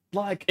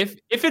 Like if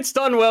it's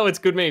done well, it's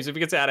good memes. If it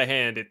gets out of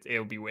hand,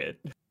 it'll be weird.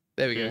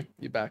 There we go.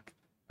 You're back.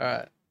 All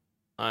right.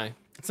 Hi.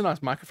 It's a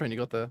nice microphone you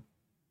got there.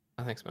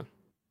 Oh, thanks, man.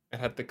 It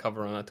had the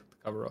cover on. I took the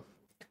cover off.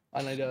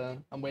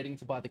 I'm waiting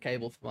to buy the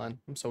cable for mine.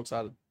 I'm so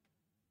excited.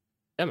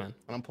 Yeah, man.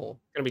 And I'm poor.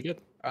 Gonna be good.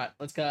 All right,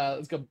 let's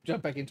go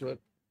jump back into it.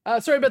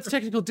 Sorry about the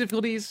technical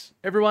difficulties,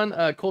 everyone.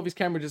 Corvy's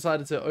camera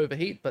decided to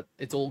overheat, but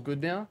it's all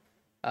good now.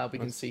 We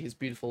can see his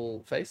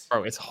beautiful face.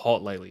 Bro, it's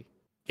hot lately.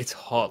 It's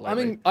hot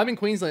lately. I'm in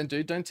Queensland,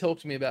 dude. Don't talk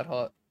to me about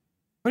hot.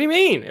 What do you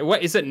mean?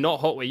 What, is it not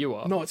hot where you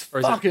are? No, it's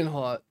fucking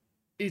hot.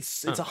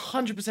 It's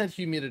 100%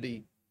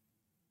 humidity.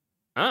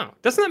 Oh,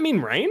 doesn't that mean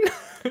rain?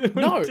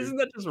 No. Isn't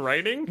that just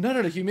raining?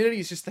 No. Humidity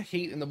is just the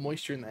heat and the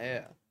moisture in the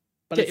air.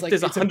 But Yeah, it's like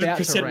there's it's about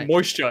to 100% rain.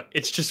 moisture.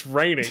 It's just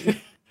raining.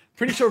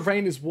 Pretty sure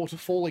rain is water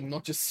falling,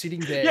 not just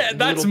sitting there. Yeah, in a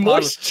that's little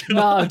puddle. moisture.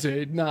 Nah,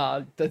 dude,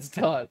 nah, that's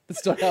not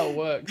how it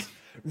works.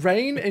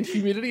 Rain and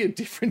humidity are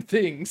different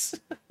things.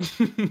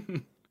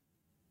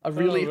 I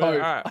really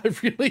hope. Right. I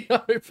really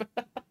hope.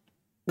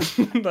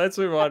 Let's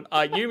move on.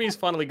 Yumi's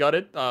finally got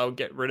it. I'll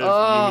get rid of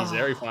Yumi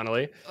Zeri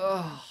finally.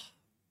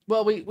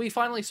 Well, we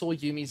finally saw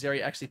Yumi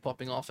Zeri actually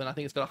popping off, and I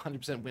think it's got a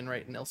 100% win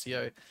rate in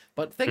LCO.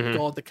 But thank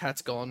God the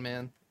cat's gone,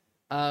 man.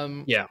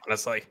 Yeah,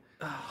 honestly.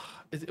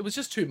 It was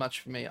just too much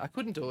for me. I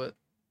couldn't do it.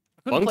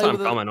 Long time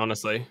coming,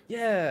 honestly.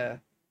 Yeah.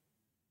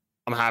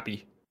 I'm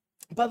happy.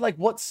 But like,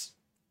 what's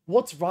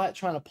Riot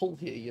trying to pull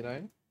here? You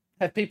know,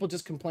 have people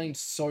just complained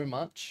so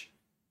much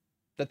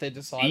that they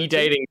decided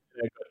E-dating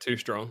got too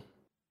strong.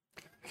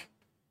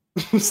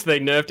 So they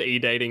nerfed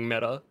e-dating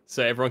meta,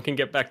 so everyone can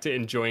get back to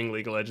enjoying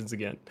League of Legends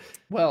again.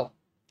 Well,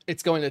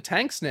 it's going to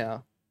tanks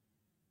now.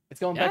 It's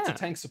going back to Yeah.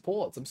 tank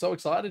supports. I'm so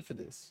excited for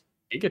this.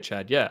 Giga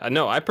Chad, yeah.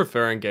 No, I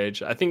prefer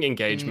Engage. I think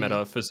Engage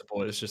meta for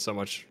support is just so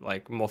much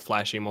like more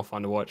flashy, more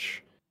fun to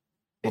watch,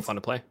 more fun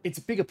to play. It's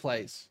bigger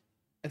plays.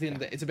 At the end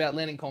of the day, it's about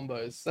landing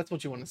combos. That's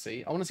what you want to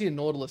see. I want to see a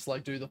Nautilus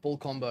like do the full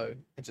combo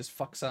and just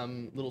fuck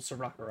some little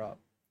Soraka up.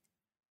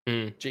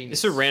 Genius. This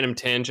is a random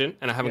tangent,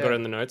 and I haven't got it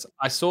in the notes.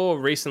 I saw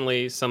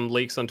recently some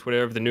leaks on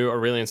Twitter of the new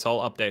Aurelion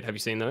Sol update. Have you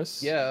seen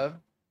those? Yeah.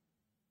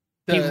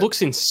 He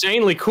looks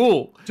insanely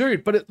cool.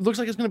 Dude, but it looks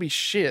like it's going to be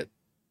shit.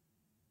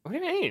 What do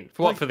you mean?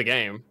 For what, for the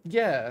game?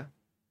 Yeah.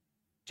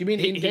 Do you mean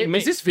in-game?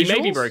 Is this visuals? He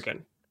may be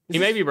broken. He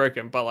may be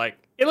broken, but like,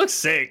 it looks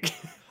sick.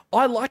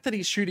 I like that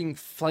he's shooting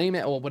flame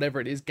out, or whatever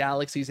it is,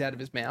 galaxies out of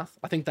his mouth.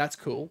 I think that's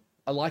cool.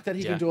 I like that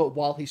he can do it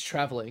while he's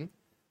traveling.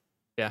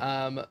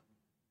 Yeah.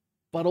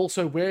 But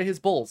also, where are his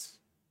balls?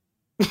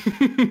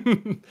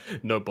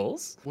 No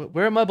balls?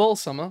 Where are my balls,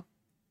 Summer?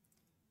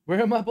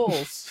 Where are my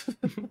balls?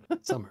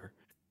 Summer.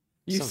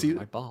 You Summer, see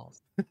my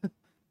balls.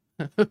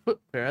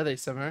 Where are they,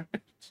 Summer?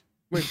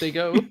 Where'd they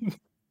go?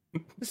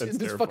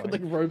 this fucking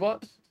like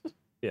robot.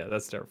 Yeah,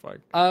 that's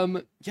terrifying.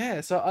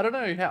 Yeah, so I don't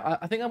know how.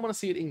 I think I want to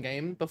see it in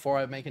game before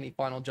I make any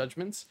final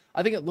judgments.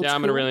 I think it looks. Yeah,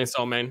 I'm cool. an Aurelion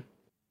Sol main.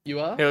 You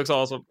are? He looks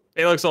awesome.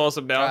 He looks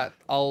awesome now. Right,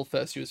 I'll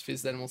first use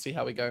Fizz, then we'll see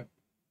how we go.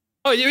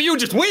 Oh, you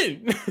just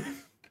win!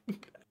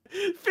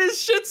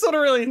 Fizz shits on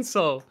Aurelion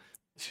Sol.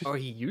 Oh,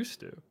 he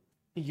used to.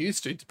 He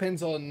used to.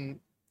 Depends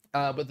on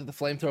whether the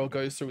flamethrower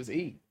goes through his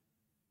E.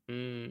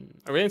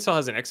 Aurelion Sol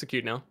has an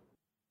execute now.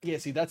 Yeah,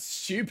 see, that's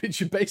stupid.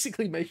 You're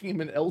basically making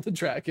him an Elder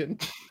Dragon.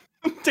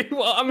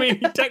 Well, I mean,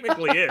 he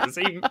technically is.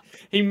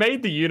 He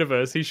made the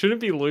universe. He shouldn't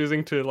be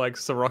losing to, like,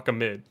 Soraka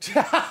mid.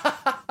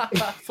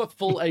 For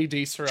full AD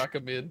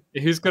Soraka mid.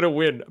 Who's gonna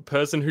win? A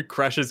person who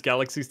crashes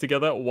galaxies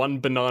together, one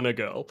banana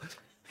girl.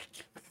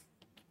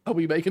 Are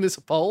we making this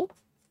a poll?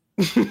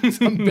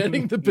 I'm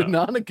betting the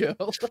banana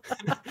girl.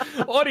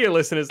 Audio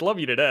listeners, love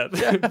you to death.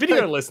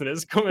 Video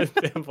listeners, comment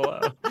down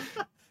below.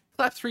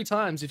 Clap 3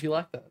 times if you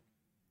like that.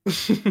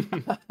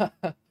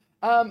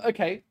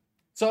 Okay,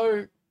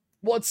 so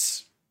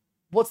what's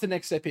the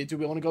next step here? Do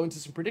we want to go into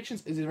some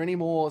predictions? Is there any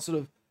more sort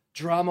of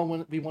drama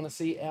we want to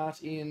see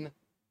out in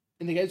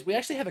the games? We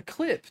actually have a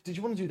clip. Did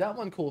you want to do that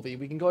one, Corby?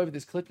 We can go over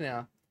this clip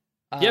now.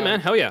 Yeah, man,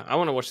 hell yeah. I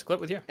want to watch the clip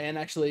with you. And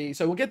actually,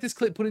 so we'll get this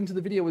clip put into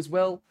the video as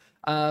well.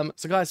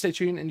 So guys, stay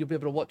tuned and you'll be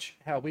able to watch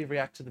how we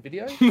react to the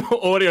video.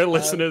 Audio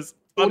listeners,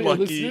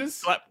 unlucky.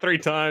 Listeners. Clap 3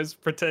 times,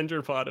 pretend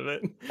you're part of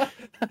it.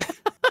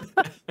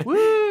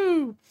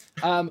 Woo!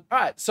 All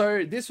right,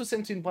 so this was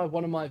sent in by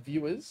one of my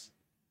viewers.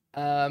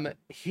 I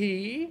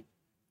can't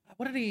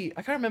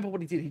remember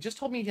what he did. He just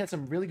told me he had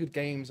some really good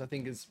games, I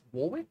think, as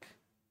Warwick.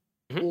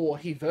 Or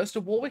he versed a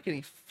Warwick and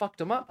he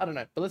fucked him up. I don't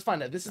know, but let's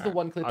find out. This is the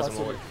one clip I wanted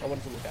to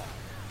look at.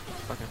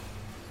 Okay.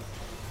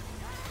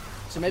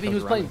 So maybe he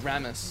was playing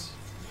Rammus,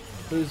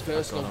 but he was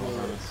versed on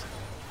Warwick.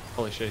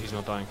 Holy shit, he's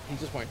not dying. He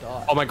just won't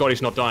die. Oh my god,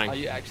 he's not dying. Are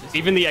you actually?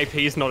 Even the AP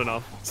is not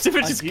enough.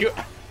 Stupid just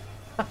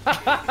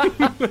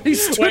He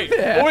stood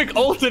there. Warwick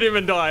ulted him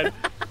and died.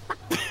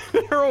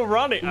 They're all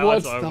running.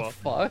 What the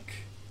fuck?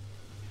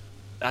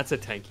 That's a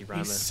tanky Rammus.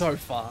 He's so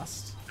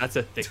fast. That's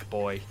a thick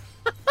boy.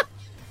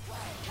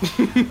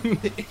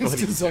 The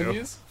instant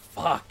zombies?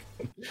 Fuck.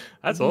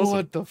 That's awesome.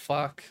 What the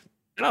fuck?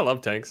 And I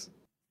love tanks.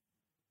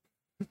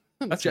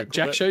 That's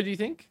Jack show, do you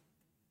think?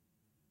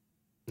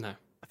 No.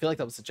 I feel like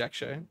that was the Jack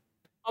show.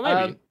 Oh,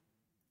 maybe.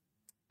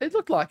 It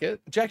looked like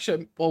it. Jack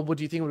show, or what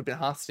do you think it would have been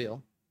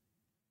Hearthsteel?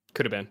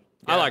 Could have been.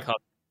 Yeah. I like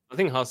Hearth. I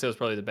think Hearthsteel is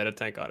probably the better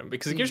tank item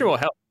because it gives you more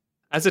health.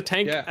 As a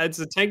tank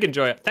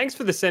enjoyer. Thanks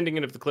for the sending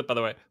in of the clip, by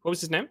the way. What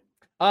was his name?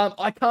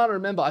 I can't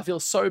remember. I feel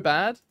so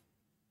bad.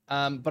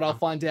 But I'll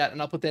find out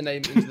and I'll put their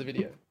name into the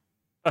video.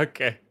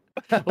 Okay.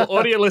 Well,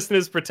 audio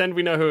listeners, pretend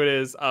we know who it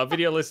is.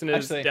 Video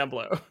listeners, Actually, down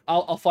below.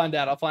 I'll find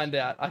out. I'll find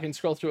out. I can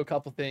scroll through a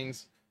couple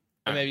things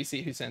and maybe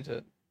see who sent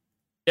it.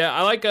 Yeah,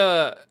 I like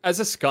as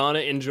a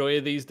Skarner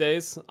enjoyer these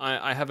days,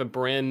 I have a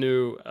brand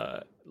new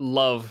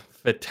love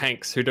for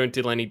tanks who don't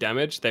deal any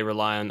damage. They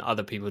rely on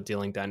other people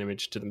dealing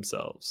damage to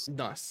themselves.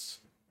 Nice.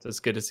 So it's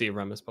good to see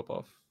Ramus pop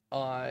off.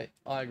 I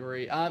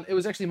agree. It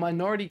was actually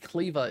Minority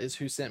Cleaver is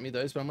who sent me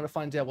those, but I'm gonna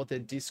find out what their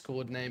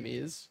Discord name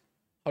is.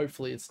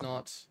 Hopefully it's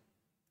not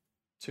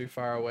too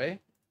far away.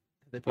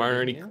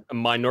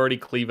 Minority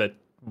Cleaver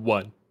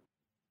 1.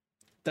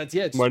 That's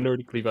yeah.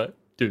 Minority Cleaver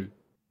 2.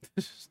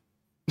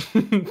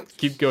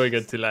 Keep going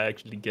until I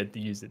actually get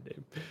the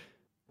username.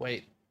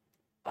 Wait,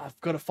 I've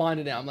got to find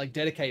it now. I'm like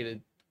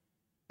dedicated.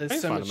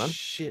 There's so much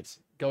shit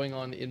going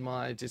on in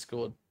my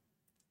Discord,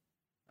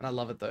 and I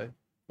love it though.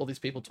 All these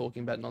people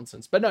talking about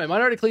nonsense. But no,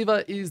 Minority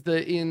Cleaver is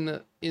the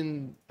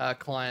in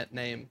client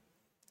name.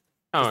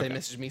 Oh, okay. They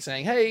messaged me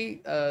saying,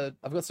 "Hey,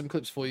 I've got some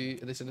clips for you,"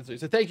 and they sent it through.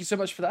 So thank you so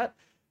much for that,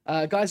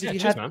 guys. If you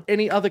have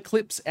any other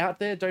clips out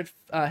there, don't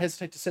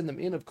hesitate to send them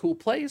in of cool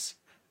plays.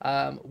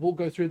 We'll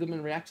go through them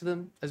and react to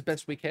them as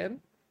best we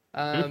can.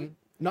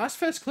 Nice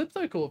first clip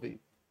though, Corby.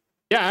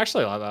 Yeah, I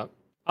actually like that.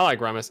 I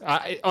like Ramus.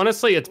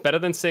 Honestly, it's better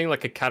than seeing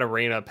like a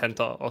Katarina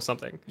Penta or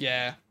something.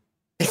 Yeah.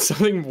 It's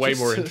something way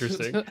more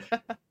interesting.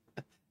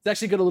 It's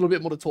actually got a little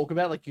bit more to talk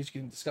about. Like you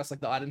can discuss like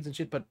the items and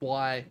shit, but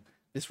why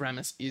this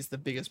Ramus is the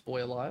biggest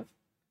boy alive.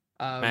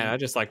 Man, I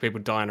just like people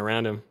dying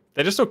around him.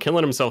 They're just all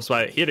killing themselves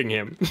by hitting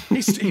him.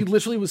 He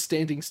literally was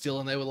standing still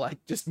and they were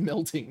like just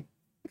melting.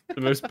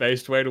 The most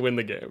based way to win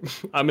the game.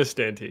 I'm a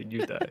stand here,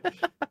 you die.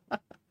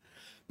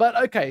 But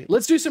okay,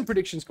 let's do some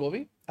predictions,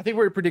 Corby. I think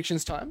we're at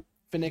predictions time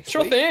for next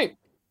week. Sure thing.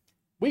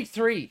 Week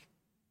 3.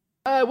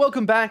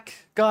 Welcome back,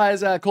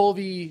 guys.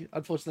 Corby,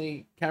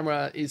 unfortunately,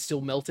 camera is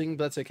still melting,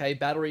 but that's okay.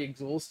 Battery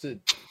exhausted.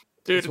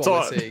 Dude, it's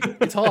hot.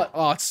 It's hot.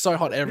 Oh, it's so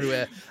hot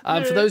everywhere.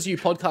 For those of you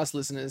podcast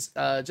listeners,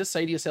 just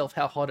say to yourself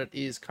how hot it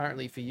is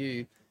currently for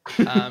you.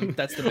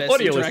 That's the best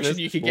audio interaction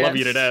you can get. Love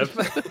you to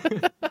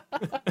death.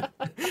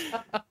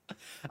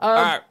 All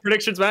right,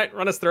 predictions, mate.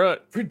 Run us through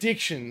it.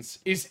 Predictions.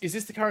 Is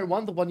this the current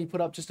one? The one you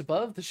put up just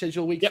above the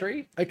schedule week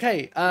 3?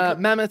 Okay.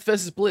 Mammoth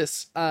versus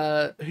Bliss.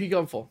 Who you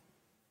going for?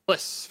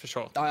 Bliss, for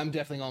sure. I'm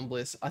definitely on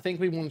Bliss. I think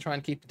we want to try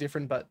and keep it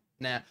different, but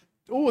nah.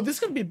 Oh, this is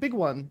going to be a big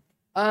one.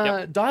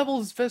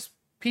 Direwolves versus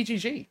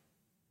PGG.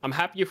 I'm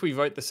happy if we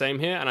vote the same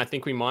here, and I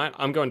think we might.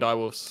 I'm going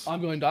Direwolves.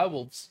 I'm going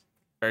Direwolves.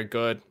 Very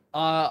good.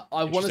 I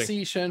want to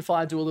see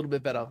Schönfire do a little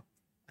bit better.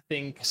 I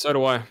think. So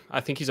do I. I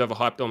think he's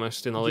overhyped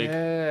almost in the league.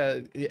 Yeah,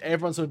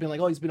 everyone's sort of been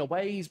like, oh, he's been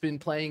away. He's been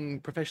playing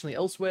professionally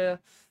elsewhere.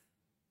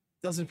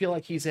 Doesn't feel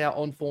like he's our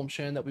on-form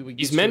Schön that we would.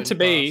 He's meant to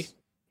be.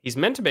 He's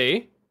meant to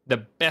be the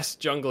best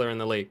jungler in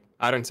the league.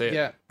 I don't see it.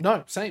 Yeah.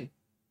 No, same.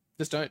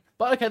 Just don't.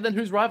 But okay, then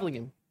who's rivaling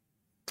him?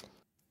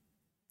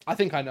 I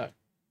think I know.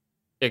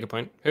 Yeah, good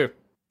point. Who?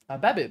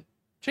 Babib.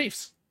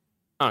 Chiefs.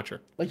 Oh, true.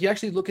 Like, you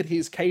actually look at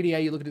his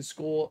KDA, you look at his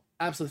score,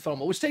 absolutely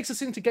phenomenal. Which takes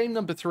us into game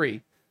number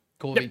 3,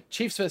 Corby. Yep.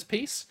 Chiefs versus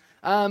Peace.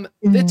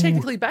 They're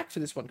technically back for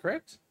this one,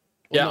 correct?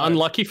 Or yeah, no?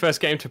 Unlucky first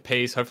game to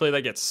Peace. Hopefully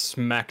they get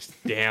smacked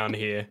down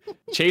here.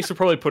 Chiefs will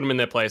probably put them in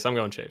their place. I'm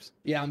going Chiefs.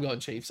 Yeah, I'm going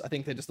Chiefs. I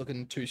think they're just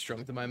looking too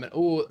strong at the moment.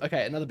 Oh,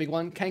 okay, another big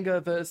one.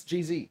 Kanga versus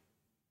GZ.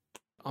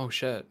 Oh,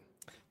 shit.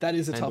 That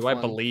is a tough one. Do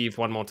I believe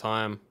one more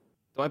time?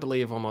 No,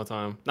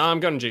 I'm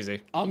going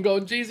GZ. I'm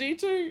going GZ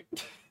too.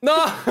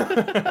 No!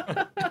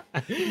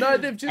 No,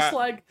 they've just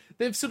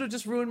they've sort of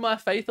just ruined my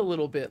faith a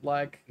little bit.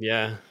 Like,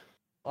 yeah.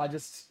 I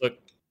just... Look,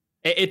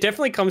 it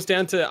definitely comes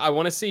down to, I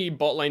want to see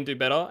bot lane do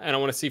better, and I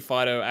want to see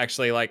Fido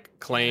actually like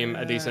claim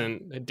a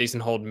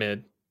decent hold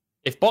mid.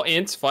 If bot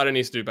ints, Fido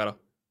needs to do better.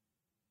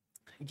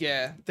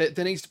 Yeah,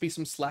 there needs to be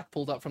some slack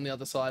pulled up from the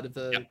other side of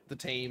the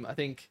team. I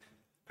think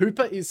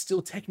Hooper is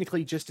still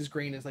technically just as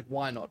green as, like,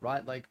 why not,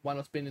 right? Like, why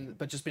not been in,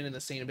 but just been in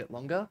the scene a bit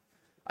longer.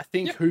 I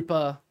think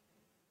Hooper's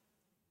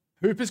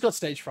got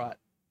stage fright.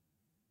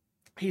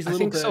 He's a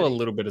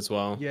little bit as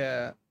well.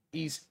 Yeah,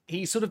 he's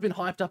sort of been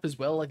hyped up as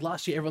well. Like,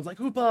 last year, everyone's like,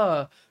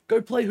 Hooper,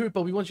 go play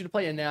Hooper. We want you to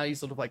play. And now he's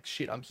sort of like,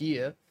 shit, I'm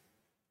here.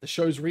 The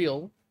show's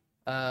real.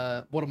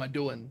 What am I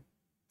doing?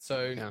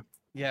 So,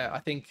 yeah, I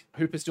think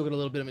Hooper's still got a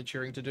little bit of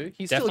maturing to do.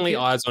 He's definitely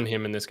eyes on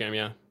him in this game,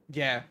 yeah.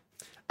 Yeah.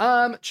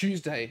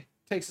 Tuesday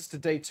takes us to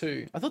day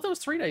 2. I thought that was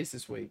 3 days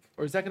this week.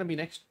 Or is that going to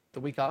be the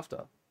week after?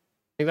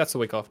 I think that's the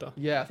week after.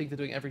 Yeah, I think they're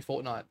doing every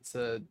fortnight. It's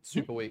a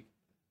super week.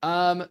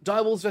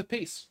 Direwolves versus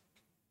Peace.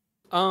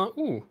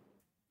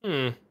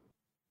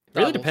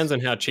 Really depends on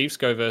how Chiefs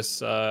go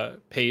versus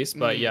Peace,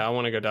 but yeah, I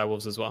want to go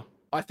Direwolves as well.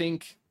 I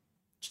think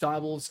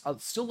Direwolves are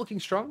still looking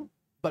strong,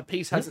 but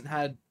Peace hasn't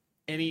had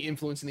any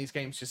influence in these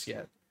games just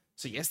yet.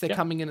 So yes, they're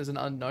coming in as an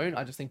unknown.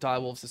 I just think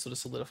Direwolves have sort of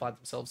solidified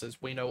themselves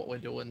as, we know what we're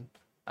doing.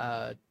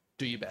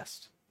 Do your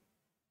best.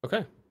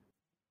 Okay.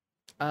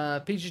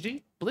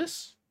 PGG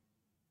Bliss.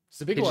 It's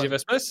a big PGG one.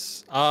 versus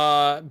Bliss.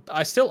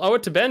 I still owe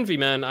it to Benvy,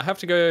 man. I have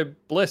to go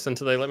Bliss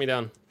until they let me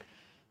down.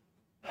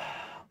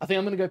 I think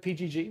I'm gonna go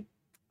PGG.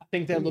 I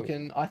think they're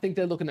looking. I think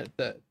they're looking at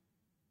third.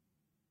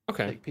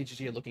 Okay. I think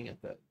PGG are looking at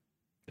third.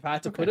 If I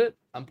had to put it,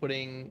 I'm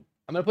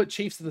gonna put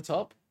Chiefs at the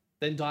top,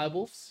 then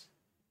Direwolves,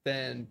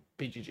 then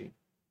PGG.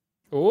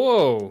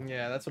 Oh.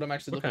 Yeah, that's what I'm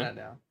actually looking at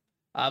now.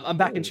 I'm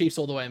backing Chiefs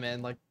all the way,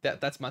 man. Like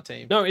that's my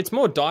team. No, it's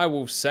more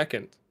Direwolves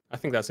second. I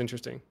think that's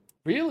interesting.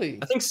 Really?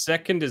 I think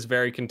second is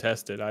very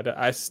contested.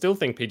 I still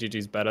think PGG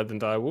is better than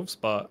Direwolves,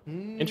 but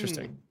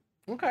interesting.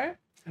 Okay.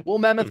 Well,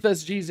 Mammoth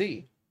versus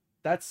GZ.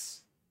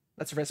 That's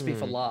a recipe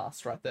for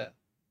last right there.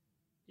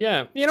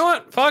 Yeah. You know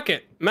what? Fuck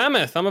it.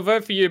 Mammoth. I'm a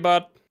vote for you,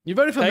 bud. You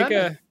voted for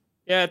Mammoth?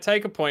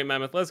 Take a point,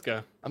 Mammoth. Let's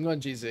go. I'm going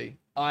GZ.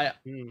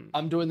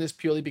 I'm doing this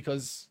purely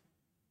because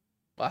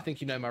I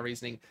think you know my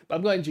reasoning, but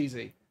I'm going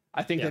GZ.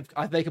 I think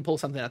they can pull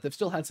something out. They've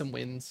still had some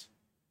wins.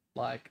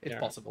 Like, it's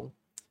possible.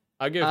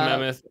 I'll give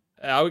Mammoth.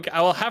 I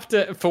will have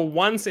to, for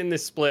once in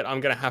this split, I'm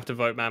gonna have to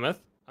vote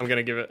Mammoth. I'm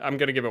gonna give it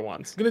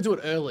once. I'm gonna do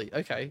it early.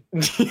 Okay.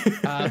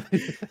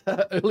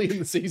 Early in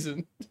the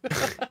season.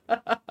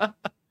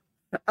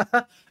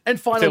 And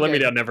final. If they let me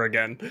down never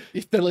again.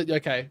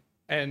 Okay.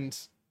 And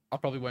I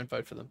probably won't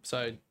vote for them, so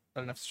I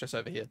don't have to stress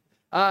over here.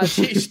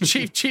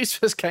 Chiefs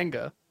versus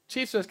Kanga.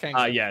 Chiefs versus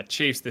Kanga. Yeah,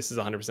 Chiefs. This is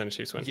 100% a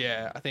Chiefs win.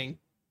 Yeah, I think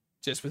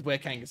just with where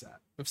Kanga's at.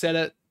 We've said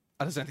it.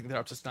 I just don't think they're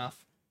up to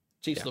snuff.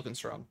 Chiefs looking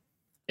strong.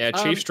 Yeah,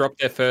 Chiefs dropped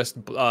their first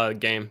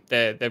game.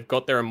 They've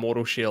got their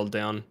immortal shield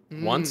down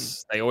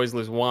once. They always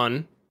lose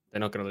one. They're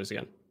not going to lose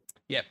again.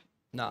 Yep.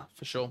 Nah,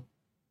 for sure.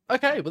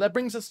 Okay, well, that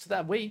brings us to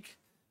that week.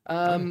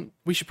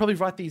 We should probably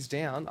write these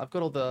down. I've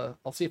got all the...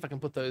 I'll see if I can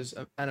put those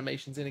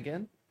animations in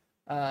again.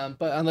 But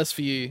unless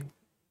for you,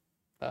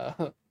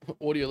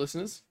 audio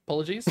listeners,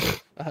 apologies.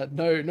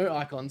 No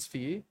icons for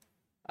you.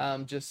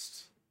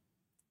 Just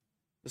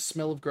the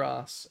smell of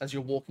grass as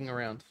you're walking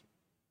around.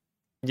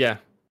 Yeah,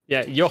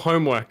 your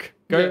homework.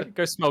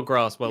 Go smell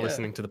grass while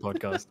listening to the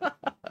podcast.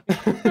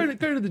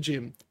 go to the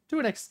gym. Do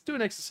an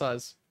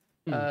exercise.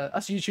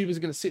 Us YouTubers are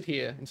going to sit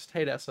here and just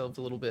hate ourselves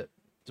a little bit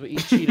as we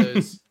eat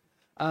Cheetos.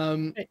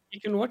 You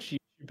can watch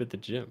YouTube at the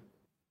gym,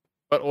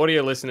 but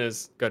audio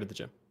listeners, go to the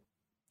gym.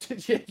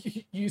 Yeah,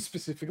 you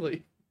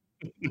specifically.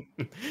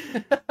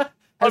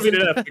 I'll be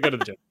enough to go to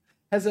the gym.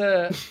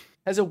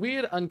 Has a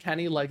weird,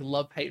 uncanny, like,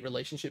 love-hate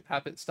relationship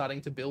starting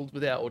to build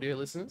with our audio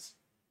listeners?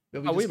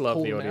 We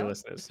love the audio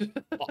listeners.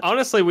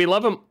 Honestly, we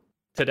love them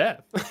to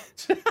death.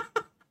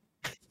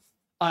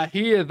 I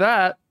hear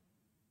that.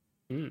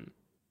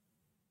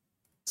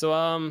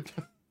 So,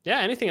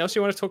 anything else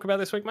you want to talk about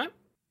this week, mate?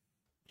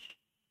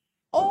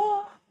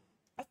 Oh,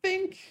 I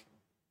think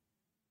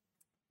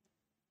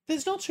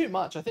there's not too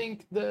much. I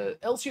think the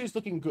LCO is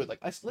looking good. Like,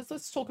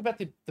 let's talk about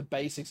the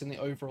basics and the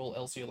overall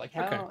LCO. Like,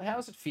 how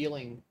is it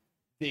feeling?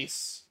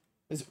 This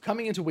is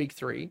coming into week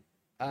 3.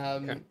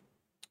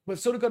 We've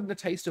sort of gotten a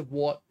taste of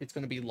what it's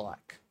going to be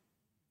like.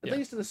 At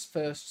least in this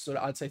first sort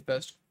of, I'd say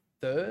first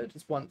third.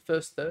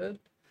 First third.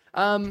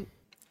 How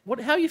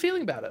are you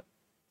feeling about it?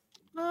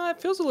 It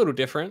feels a little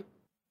different,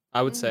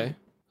 I would say.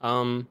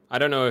 I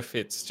don't know if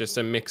it's just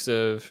a mix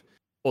of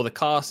all the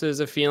casters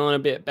are feeling a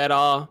bit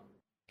better,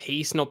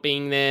 Peace not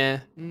being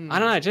there. I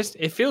don't know.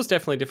 It feels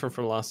definitely different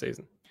from last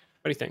season.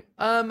 What do you think?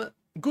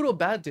 Good or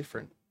bad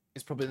different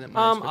is probably the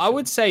I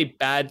would say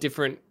bad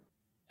different.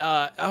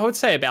 I would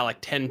say about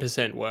like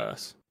 10%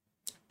 worse.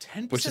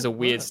 10%, which is a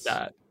weird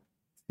stat.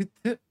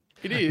 It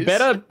is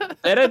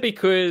better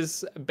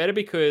because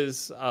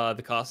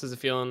the casters are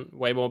feeling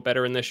way more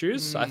better in their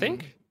shoes. I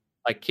think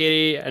like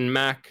Kitty and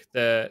Mac,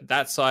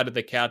 that side of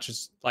the couch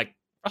is like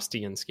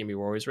Rusty and Skimmy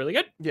were always really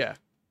good. Yeah,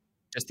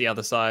 just the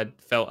other side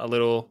felt a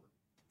little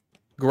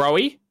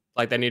growy,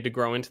 like they need to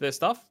grow into their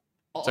stuff.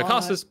 So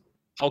casters,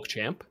 Hulk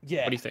champ.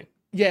 Yeah, what do you think?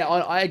 Yeah,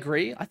 I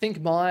agree. I think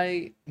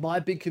my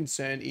big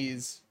concern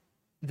is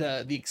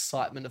the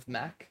excitement of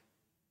Mac.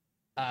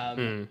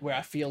 Where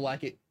I feel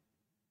like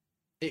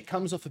it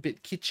comes off a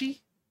bit kitschy.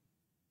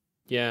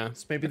 Yeah.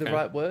 It's maybe the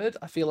right word.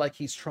 I feel like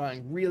he's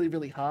trying really,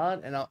 really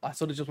hard, and I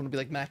sort of just want to be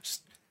like, Mac,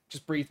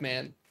 just breathe,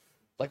 man.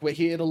 Like, we're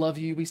here to love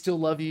you. We still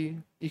love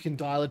you. You can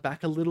dial it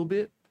back a little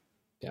bit.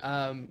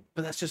 Yeah.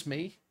 But that's just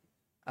me.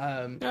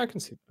 Yeah, I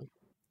can see that.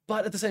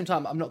 But at the same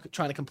time, I'm not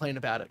trying to complain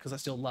about it because I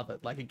still love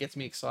it. Like, it gets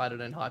me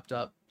excited and hyped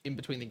up in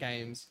between the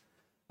games.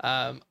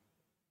 I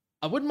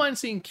wouldn't mind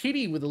seeing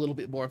Kitty with a little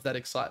bit more of that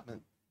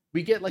excitement.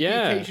 We get like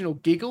the occasional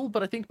giggle,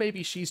 but I think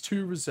maybe she's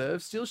too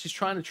reserved still. She's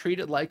trying to treat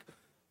it like,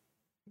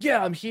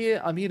 yeah, I'm here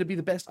to be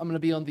the best. I'm going to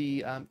be on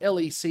the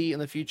LEC in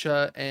the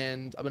future,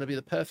 and I'm going to be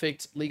the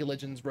perfect League of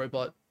Legends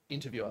robot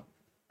interviewer.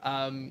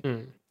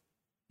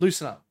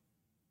 Loosen up.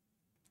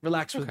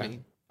 Relax with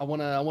me. I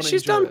want to.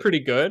 She's done pretty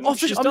good. Oh,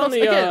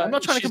 I'm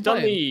not trying to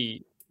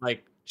complain.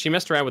 She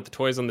messed around with the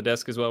toys on the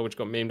desk as well, which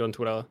got memed on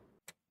Twitter.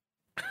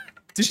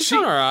 She's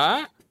done all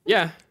right.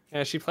 Yeah,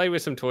 she played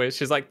with some toys.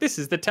 She's like, this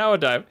is the tower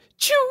dive.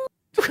 Choo!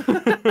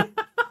 I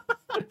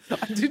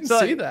didn't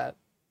see that.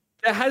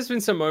 There has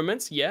been some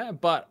moments,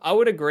 but I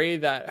would agree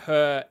that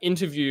her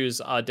interviews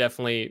are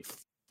definitely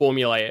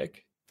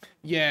formulaic.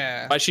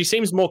 Yeah. But she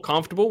seems more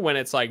comfortable when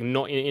it's like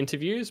not in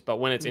interviews, but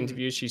when it's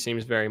interviews, she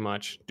seems very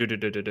much do.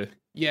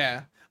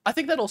 Yeah. I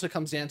think that also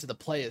comes down to the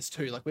players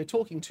too. Like we're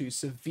talking to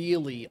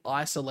severely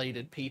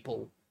isolated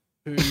people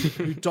who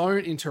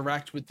don't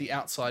interact with the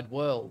outside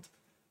world.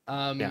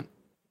 Yeah.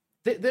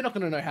 They're not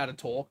going to know how to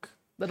talk,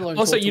 let alone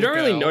Also, talk to you a don't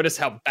really girl. notice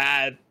how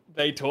bad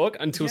they talk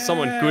until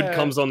someone good Yeah.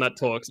 comes on that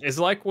talks. It's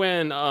like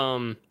when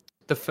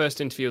the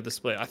first interview of the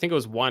split, I think it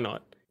was Why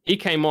Not? He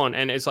came on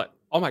and it's like,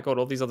 oh my god,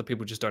 all these other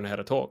people just don't know how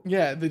to talk.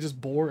 Yeah, they're just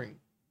boring.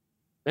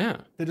 Yeah.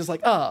 They're just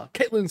like,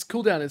 Caitlyn's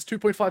cooldown is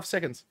 2.5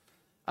 seconds.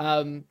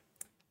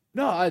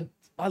 No,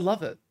 I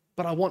love it,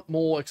 but I want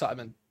more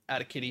excitement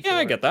out of Kitty. Yeah,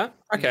 I get that.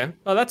 Okay. Yeah.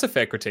 Well, that's a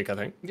fair critique, I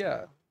think.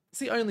 Yeah, it's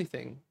the only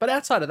thing. But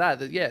outside of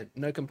that, yeah,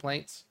 no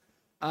complaints.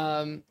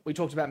 We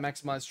talked about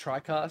maximize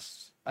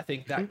tricast. I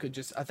think that could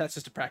just that's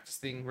just a practice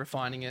thing,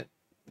 refining it.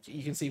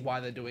 You can see why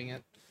they're doing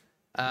it.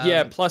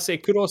 Yeah, plus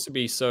it could also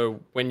be so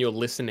when you're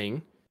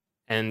listening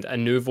and a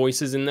new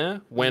voice is in there,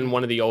 when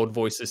one of the old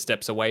voices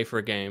steps away for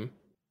a game,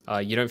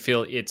 you don't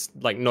feel it's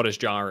like not as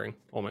jarring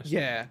almost.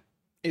 Yeah,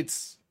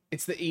 it's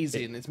the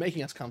easy and it's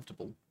making us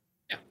comfortable.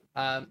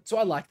 Yeah. So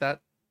I like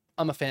that.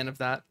 I'm a fan of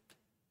that.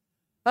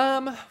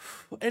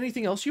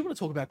 Anything else you want to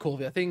talk about,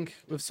 Corby? I think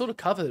we've sort of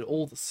covered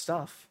all the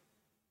stuff.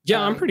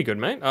 Yeah, I'm pretty good,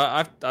 mate.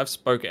 I've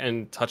spoken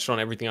and touched on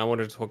everything I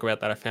wanted to talk about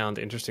that I found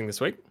interesting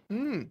this week.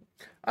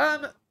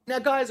 Now,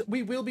 guys,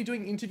 we will be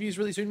doing interviews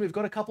really soon. We've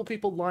got a couple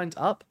people lined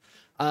up.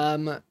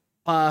 Who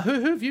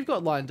have you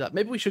got lined up?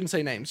 Maybe we shouldn't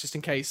say names just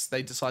in case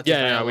they decide to.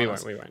 Yeah, we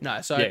won't.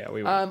 No, so yeah,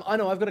 we won't. I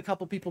know I've got a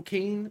couple people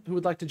keen who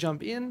would like to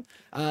jump in.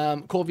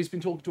 Corvy's been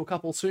talking to a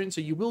couple soon,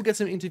 so you will get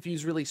some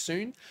interviews really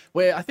soon.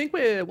 Where I think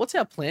what's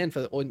our plan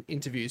for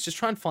interviews? Just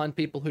try and find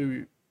people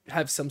who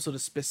have some sort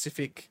of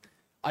specific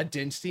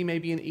identity,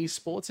 maybe in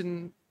esports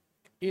and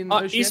in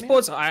Oceania?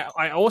 Esports.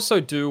 I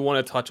also do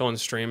want to touch on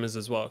streamers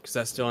as well because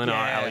that's still in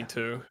our alley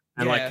too.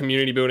 And like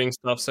community building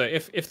stuff. So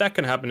if that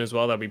can happen as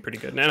well, that'd be pretty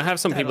good. And I have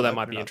some people that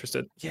might be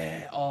interested.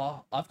 Yeah.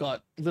 Oh, I've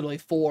got literally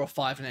 4 or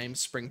 5 names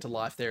spring to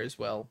life there as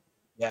well.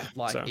 Yeah.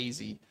 Like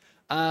easy.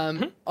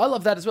 I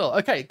love that as well.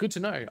 Okay, good to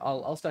know.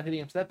 I'll start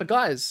hitting up to that. But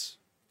guys,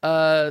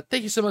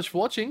 thank you so much for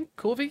watching,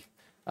 Corvy.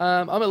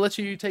 I'm gonna let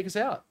you take us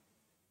out.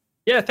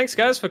 Yeah, thanks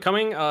guys for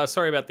coming.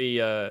 Sorry about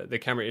the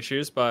camera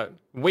issues, but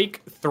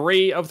week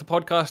 3 of the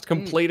podcast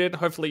completed.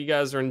 Hopefully you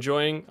guys are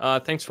enjoying.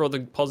 Thanks for all the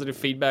positive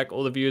feedback,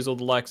 all the views, all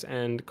the likes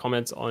and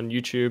comments on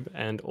YouTube,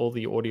 and all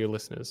the audio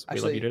listeners. We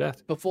love you to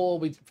death. Before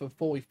we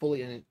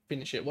fully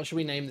finish it, what should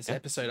we name this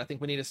episode? I think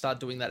we need to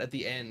start doing that at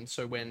the end.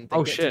 So when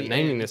they get to the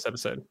naming end, this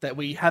episode, that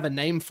we have a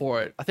name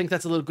for it. I think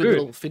that's a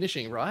little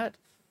finishing, right?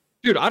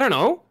 Dude, I don't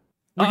know.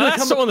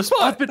 That's so on the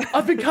spot.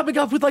 I've been coming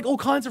up with like all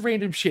kinds of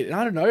random shit. And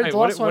I don't know. Hey,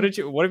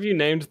 what have you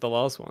named the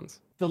last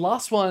ones? The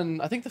last one,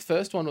 I think the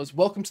first one was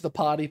Welcome to the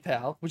Party,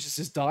 Pal, which is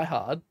just Die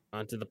Hard.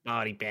 Onto the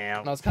party,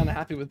 pal. And I was kind of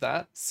happy with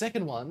that.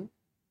 Second one,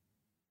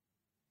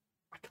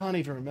 I can't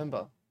even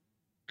remember.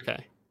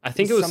 Okay. I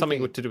think it was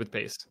something to do with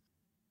peace.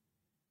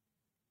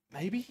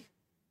 Maybe?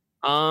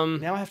 Now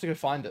I have to go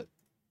find it.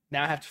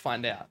 Now I have to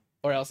find out.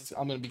 Or else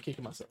I'm going to be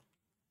kicking myself.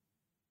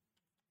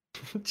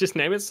 Just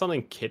name it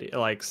something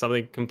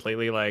something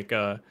completely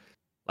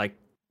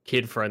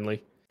kid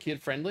friendly.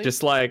 Kid friendly?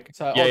 Just like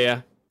so,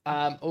 yeah.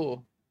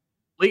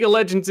 League of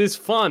Legends is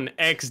fun.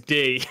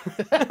 XD.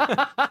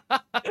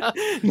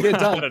 You're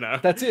done. I don't know.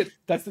 That's it.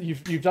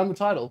 You've done the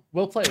title.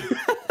 Well played.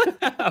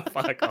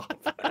 Fuck off.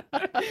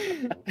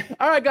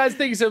 All right, guys.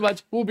 Thank you so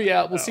much. We'll be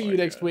out. We'll see you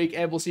next week,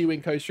 and we'll see you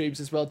in co-streams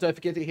as well. Don't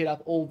forget to hit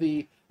up all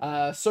the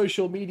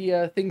social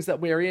media things that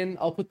we're in.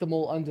 I'll put them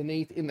all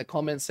underneath in the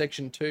comments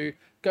section too.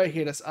 Go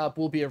hit us up.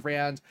 We'll be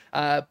around.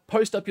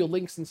 Post up your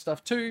links and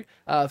stuff too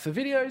for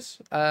videos.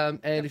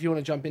 And if you want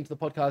to jump into the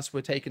podcast,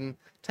 we're taking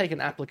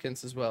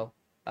applicants as well.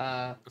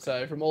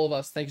 So from all of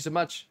us, thank you so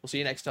much. We'll see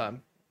you next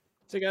time.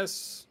 See you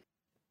guys.